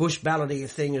bush balladeer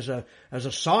thing as a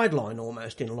sideline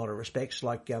almost in a lot of respects,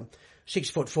 like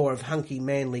 6'4" of hunky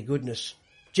manly goodness,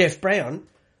 Jeff Brown.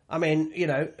 I mean, you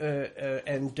know,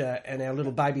 and our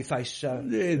little baby face,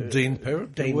 Dean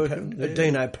Perrott,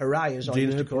 Dino Perret, as I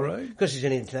used to call him, because he's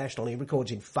an international. He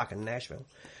records in fucking Nashville,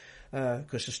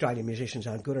 because Australian musicians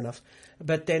aren't good enough.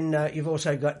 But then you've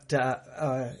also got,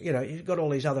 you know, you've got all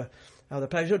these other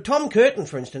players. Tom Curtin,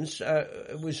 for instance,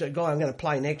 was a guy I'm going to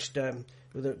play next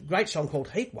with a great song called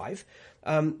Heatwave.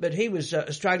 But he was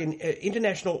Australian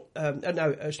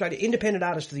Australia Independent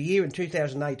Artist of the Year in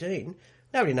 2018.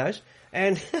 Nobody knows.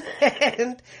 And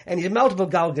he's a multiple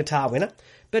gold guitar winner.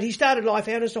 But he started life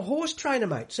out as a horse trainer,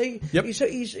 mate. See, yep. he's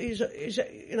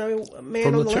you know, a man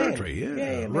from on the territory, land.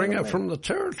 yeah. Ringer from the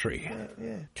territory.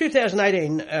 Yeah.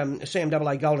 2018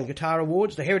 CMAA Golden Guitar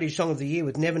Awards, the Heritage Song of the Year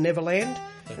with Never Never Land,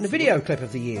 and the video clip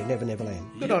of the year, Never Never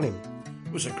Land. Good on him.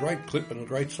 It was a great clip and a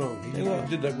great song. He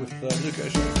did that with Luke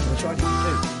O'Shea. That's right, he did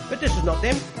too. But this is not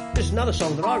them. This is another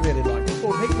song that I really like. It's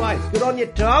called Heatwave. Good on you,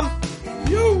 Tom.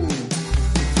 You.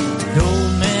 The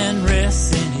old man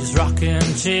rests in his rocking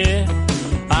chair,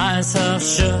 eyes half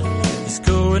shut, he's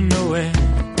going nowhere.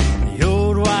 The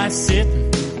old wife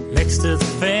sitting next to the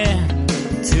fan,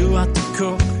 too hot to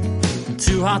cook and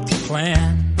too hot to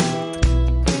plan.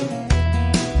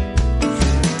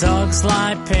 Dogs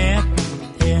lie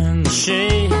panting in the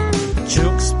shade,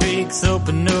 chook speaks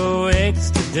open, no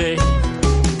eggs today.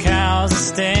 Cows are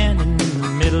standing in the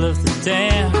middle of the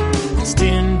dam,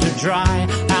 skinned to dry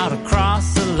out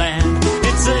across the land.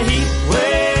 It's a heat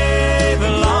wave,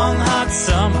 a long hot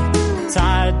summer,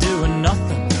 tired doing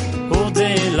nothing all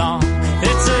day long.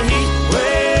 It's a heat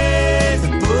wave,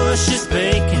 the bush is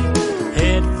baking,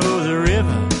 head for the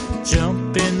river,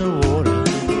 jump in the water,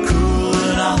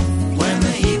 cooling off when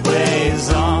the heat wave's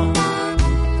on.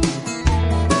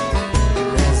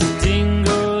 There's a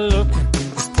dingo looking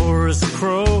as poor as a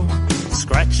crow,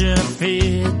 scratching a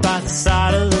feet by the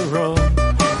side of the road.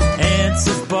 Ants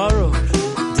have burrowed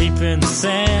deep in the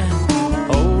sand.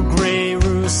 Old grey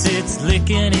roo sits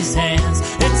licking his hands.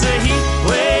 It's a heat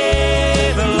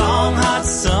wave, a long hot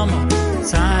summer,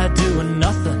 tired doing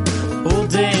nothing all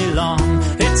day long.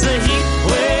 It's a heat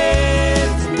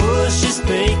wave, the bush is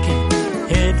baking,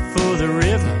 head for the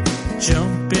river,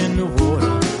 jump in the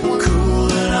water,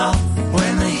 cooling off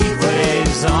when the heat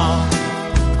wave's on.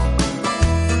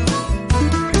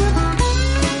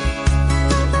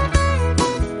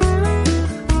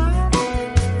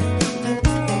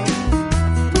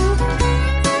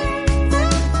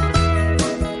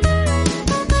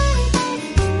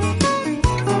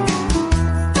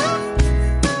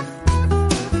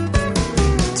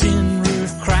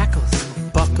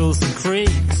 And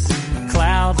creeks,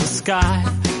 cloud the sky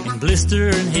in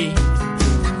blistering heat.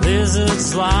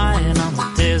 Lizards flying on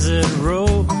the desert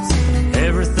roads.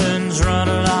 Everything's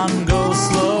running on go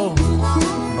slow.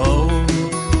 Oh,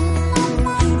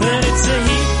 and it's a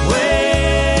heat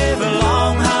wave, a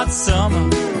long hot summer,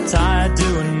 tired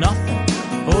doing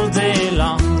nothing all day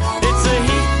long. It's a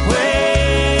heat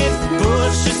wave, the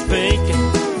bush is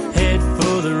baking, head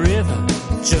for the river,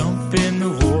 jump in the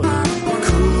water,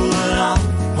 cooling off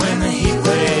when the heat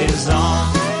wave's on.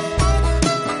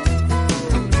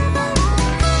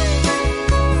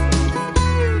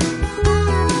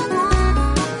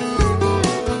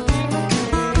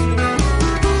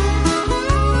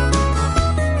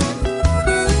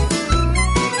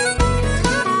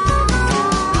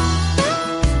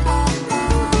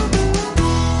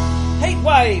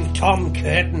 Heatwave, Tom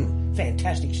Curtin.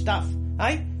 Fantastic stuff,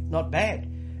 eh? Not bad.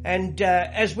 And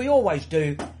as we always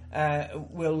do,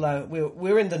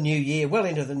 we're in the new year, well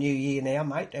into the new year now,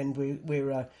 mate, and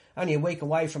we're only a week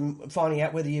away from finding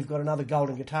out whether you've got another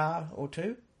golden guitar or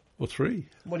two. Or three.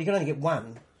 Well, you can only get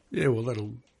one. Yeah, well,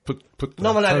 that'll put the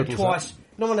Nominated totals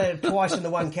twice in the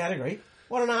one category.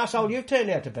 What an arsehole you've turned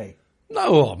out to be.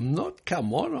 No, I'm not.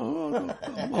 Come on.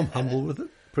 I'm humble with it.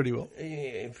 Pretty well.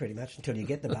 Yeah, pretty much, until you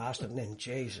get the bastard, and then,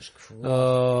 Jesus Christ.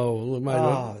 Oh, well,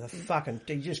 mate. The fucking...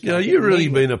 You just you've really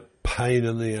been a pain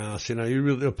in the ass, you're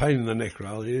really a pain in the neck,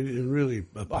 rather. You're really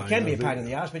a pain. I can be a pain in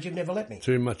the ass, but you've never let me.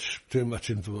 Too much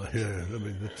info. Yeah, I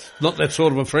mean, it's not that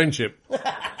sort of a friendship.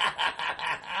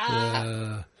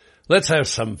 Let's have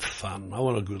some fun. I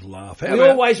want a good laugh.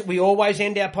 We always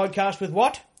end our podcast with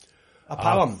what? A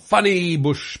poem. A funny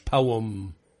bush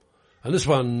poem. And this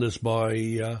one is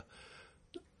by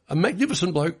a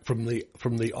magnificent bloke from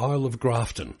the Isle of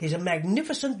Grafton. He's a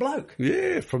magnificent bloke.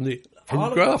 Yeah, from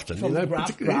Grafton. From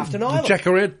Grafton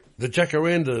Island. The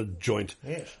Jacaranda joint.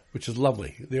 Yes. Which is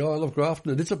lovely. The Isle of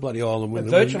Grafton. It is a bloody island. With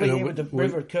the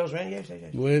river it curls around. Yes.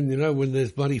 When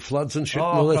there's bloody floods and shit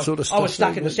and all that sort of stuff. I was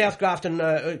stuck in the South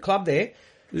Grafton club there.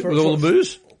 With all the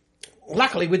booze?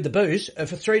 Luckily with the booze for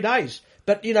 3 days.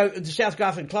 But, the South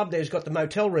Grafton club there's got the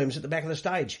motel rooms at the back of the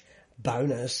stage.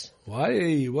 Bonus.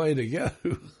 Way to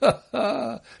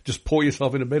go. Just pour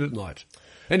yourself into bed at night.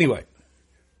 Anyway,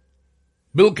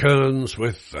 Bill Kearns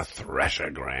with the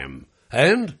Thrashergram.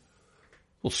 And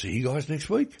we'll see you guys next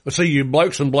week. We'll see you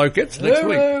blokes and blokettes next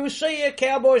week. We'll see you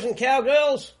cowboys and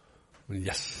cowgirls.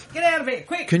 Yes. Get out of here,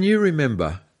 quick. Can you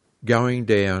remember going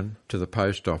down to the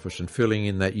post office and filling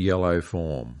in that yellow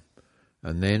form?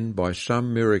 And then by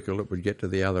some miracle it would get to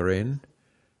the other end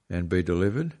and be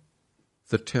delivered?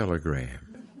 The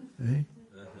telegram. Eh?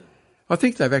 I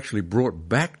think they've actually brought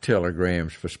back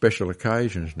telegrams for special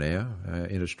occasions now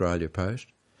in Australia Post.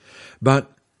 But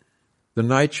the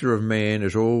nature of man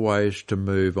is always to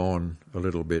move on a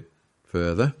little bit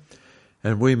further,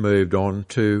 and we moved on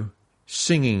to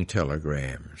singing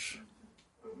telegrams.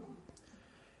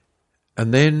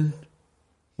 And then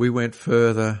we went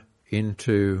further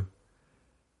into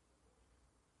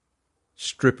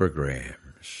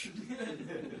strippergrams.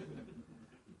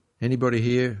 Anybody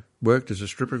here worked as a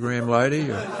strippergram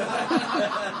lady?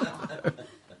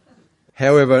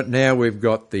 However, now we've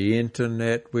got the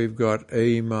internet, we've got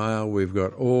email, we've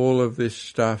got all of this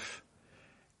stuff,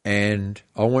 and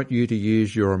I want you to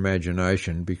use your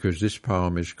imagination because this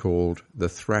poem is called The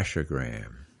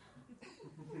Thrashergram.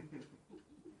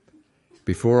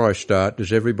 Before I start,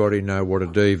 does everybody know what a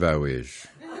Devo is?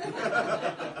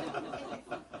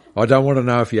 I don't want to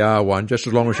know if you are one, just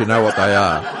as long as you know what they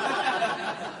are.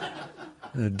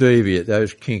 Deviant,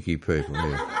 those kinky people,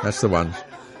 yeah. That's the ones.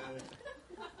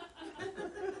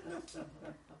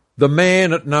 The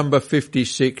man at number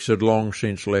 56 had long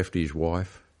since left his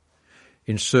wife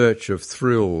in search of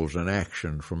thrills and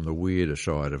action from the weirder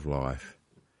side of life.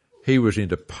 He was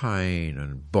into pain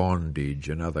and bondage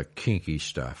and other kinky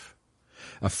stuff.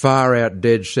 A far-out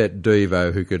dead-set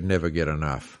Devo who could never get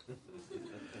enough.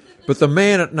 But the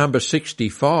man at number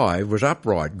 65 was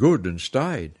upright, good and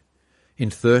stayed. In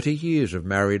 30 years of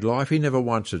married life, he never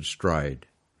once had strayed.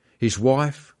 His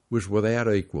wife was without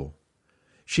equal.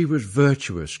 She was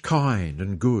virtuous, kind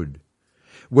and good,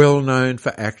 well known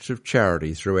for acts of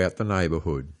charity throughout the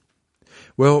neighbourhood.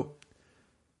 Well,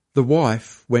 the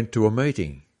wife went to a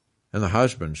meeting and the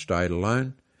husband stayed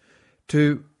alone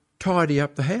to tidy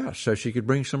up the house so she could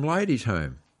bring some ladies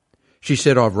home. She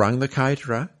said, "I've rung the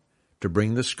caterer to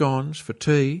bring the scones for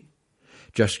tea.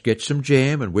 Just get some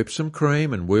jam and whip some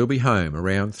cream and we'll be home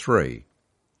around 3.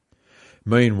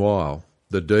 Meanwhile,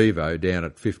 the Devo down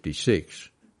at 56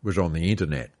 was on the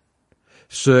internet,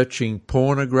 searching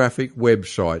pornographic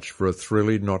websites for a thrill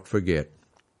he'd not forget.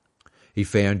 He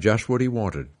found just what he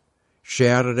wanted,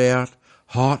 shouted out,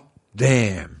 "Hot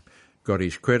damn," got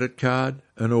his credit card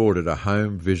and ordered a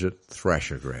home visit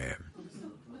Thrashergram.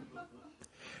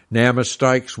 Now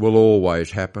mistakes will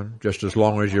always happen, just as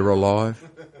long as you're alive.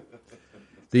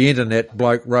 The internet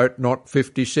bloke wrote not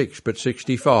 56 but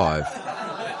 65.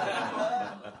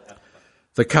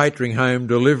 The catering home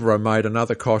deliverer made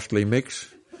another costly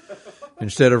mix.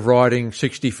 Instead of writing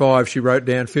 65, she wrote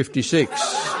down 56.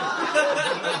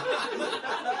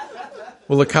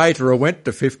 Well, the caterer went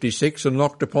to 56 and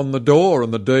knocked upon the door,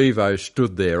 and the Devo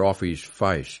stood there off his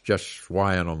face, just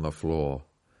swaying on the floor.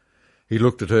 He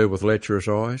looked at her with lecherous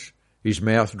eyes. His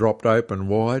mouth dropped open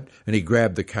wide, and he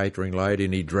grabbed the catering lady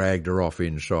and he dragged her off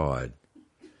inside.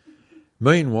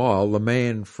 Meanwhile, the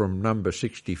man from number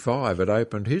 65 had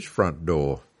opened his front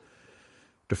door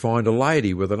to find a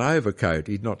lady with an overcoat.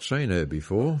 He'd not seen her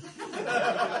before.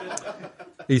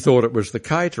 He thought it was the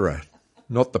caterer,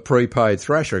 not the prepaid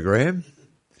Thrashergram.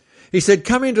 He said,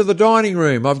 "Come into the dining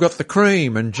room, I've got the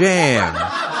cream and jam."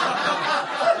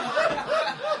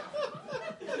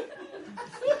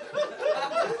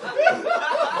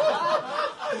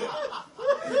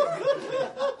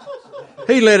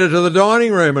 He led her to the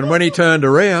dining room, and when he turned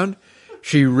around,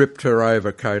 She ripped her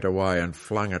overcoat away and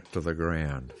flung it to the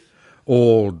ground,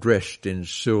 all dressed in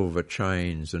silver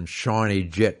chains and shiny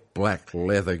jet black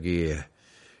leather gear.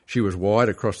 She was wide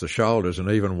across the shoulders and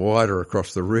even wider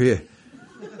across the rear.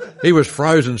 He was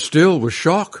frozen still with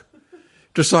shock.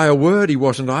 To say a word he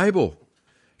wasn't able.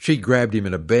 She grabbed him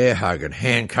in a bear hug and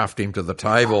handcuffed him to the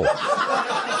table.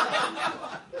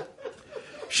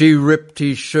 She ripped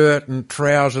his shirt and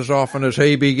trousers off, and as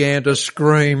he began to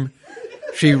scream,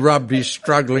 she rubbed his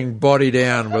struggling body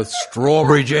down with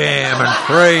strawberry jam and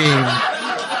cream.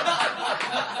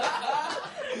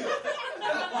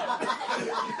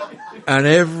 And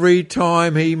every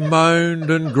time he moaned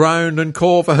and groaned and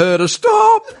called for her to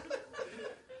stop,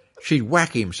 she'd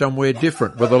whack him somewhere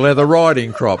different with a leather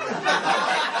riding crop.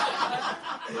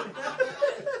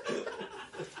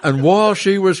 And while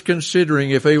she was considering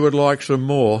if he would like some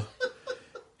more,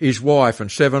 his wife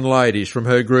and 7 ladies from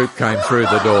her group came through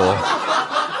the door.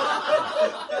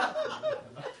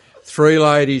 3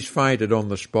 ladies fainted on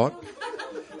the spot.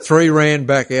 3 ran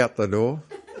back out the door.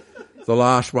 The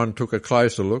last one took a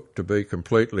closer look to be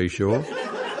completely sure.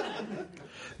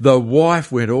 The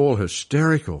wife went all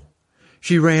hysterical.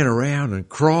 She ran around and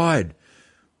cried,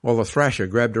 while the thrasher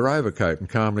grabbed her overcoat and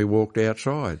calmly walked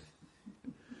outside.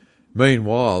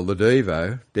 Meanwhile, the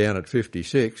Devo, down at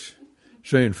 56,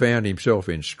 soon found himself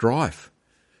in strife.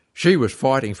 She was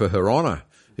fighting for her honour.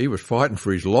 He was fighting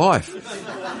for his life.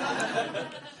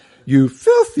 "You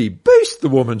filthy beast," the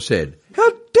woman said. "How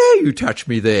dare you touch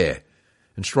me there?"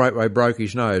 And straightway broke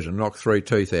his nose and knocked 3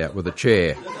 teeth out with a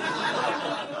chair.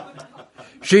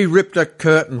 She ripped a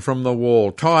curtain from the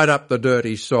wall, tied up the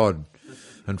dirty sod,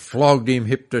 and flogged him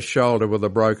hip to shoulder with a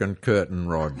broken curtain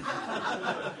rod.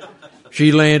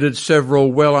 She landed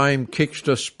several well-aimed kicks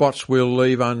to spots we'll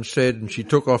leave unsaid, and she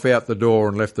took off out the door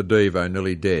and left the Devo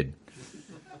nearly dead.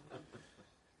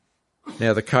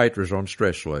 Now the caterer's on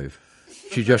stress leave.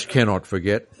 She just cannot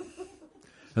forget.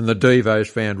 And the Devo's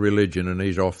found religion and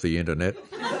he's off the internet.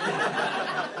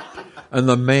 And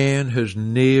the man has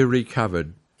near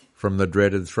recovered from the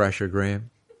dreaded thrashergram,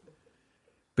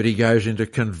 but he goes into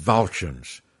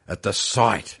convulsions at the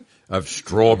sight of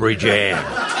strawberry jam.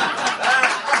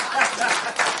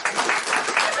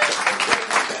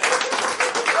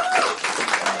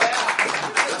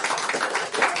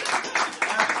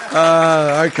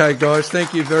 Okay, guys,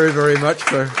 thank you very, very much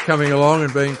for coming along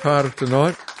and being part of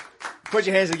tonight. Put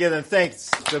your hands together and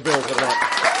thanks to Bill for that.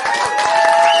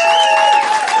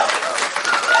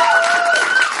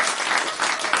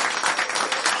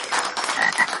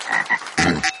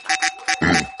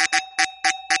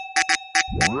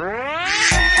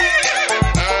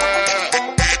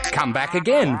 Come back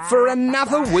again for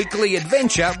another weekly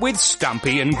adventure with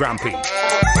Stumpy and Grumpy.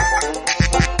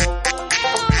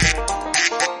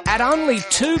 At only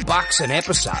 $2 an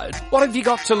episode, what have you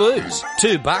got to lose?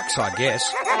 $2, I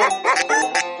guess.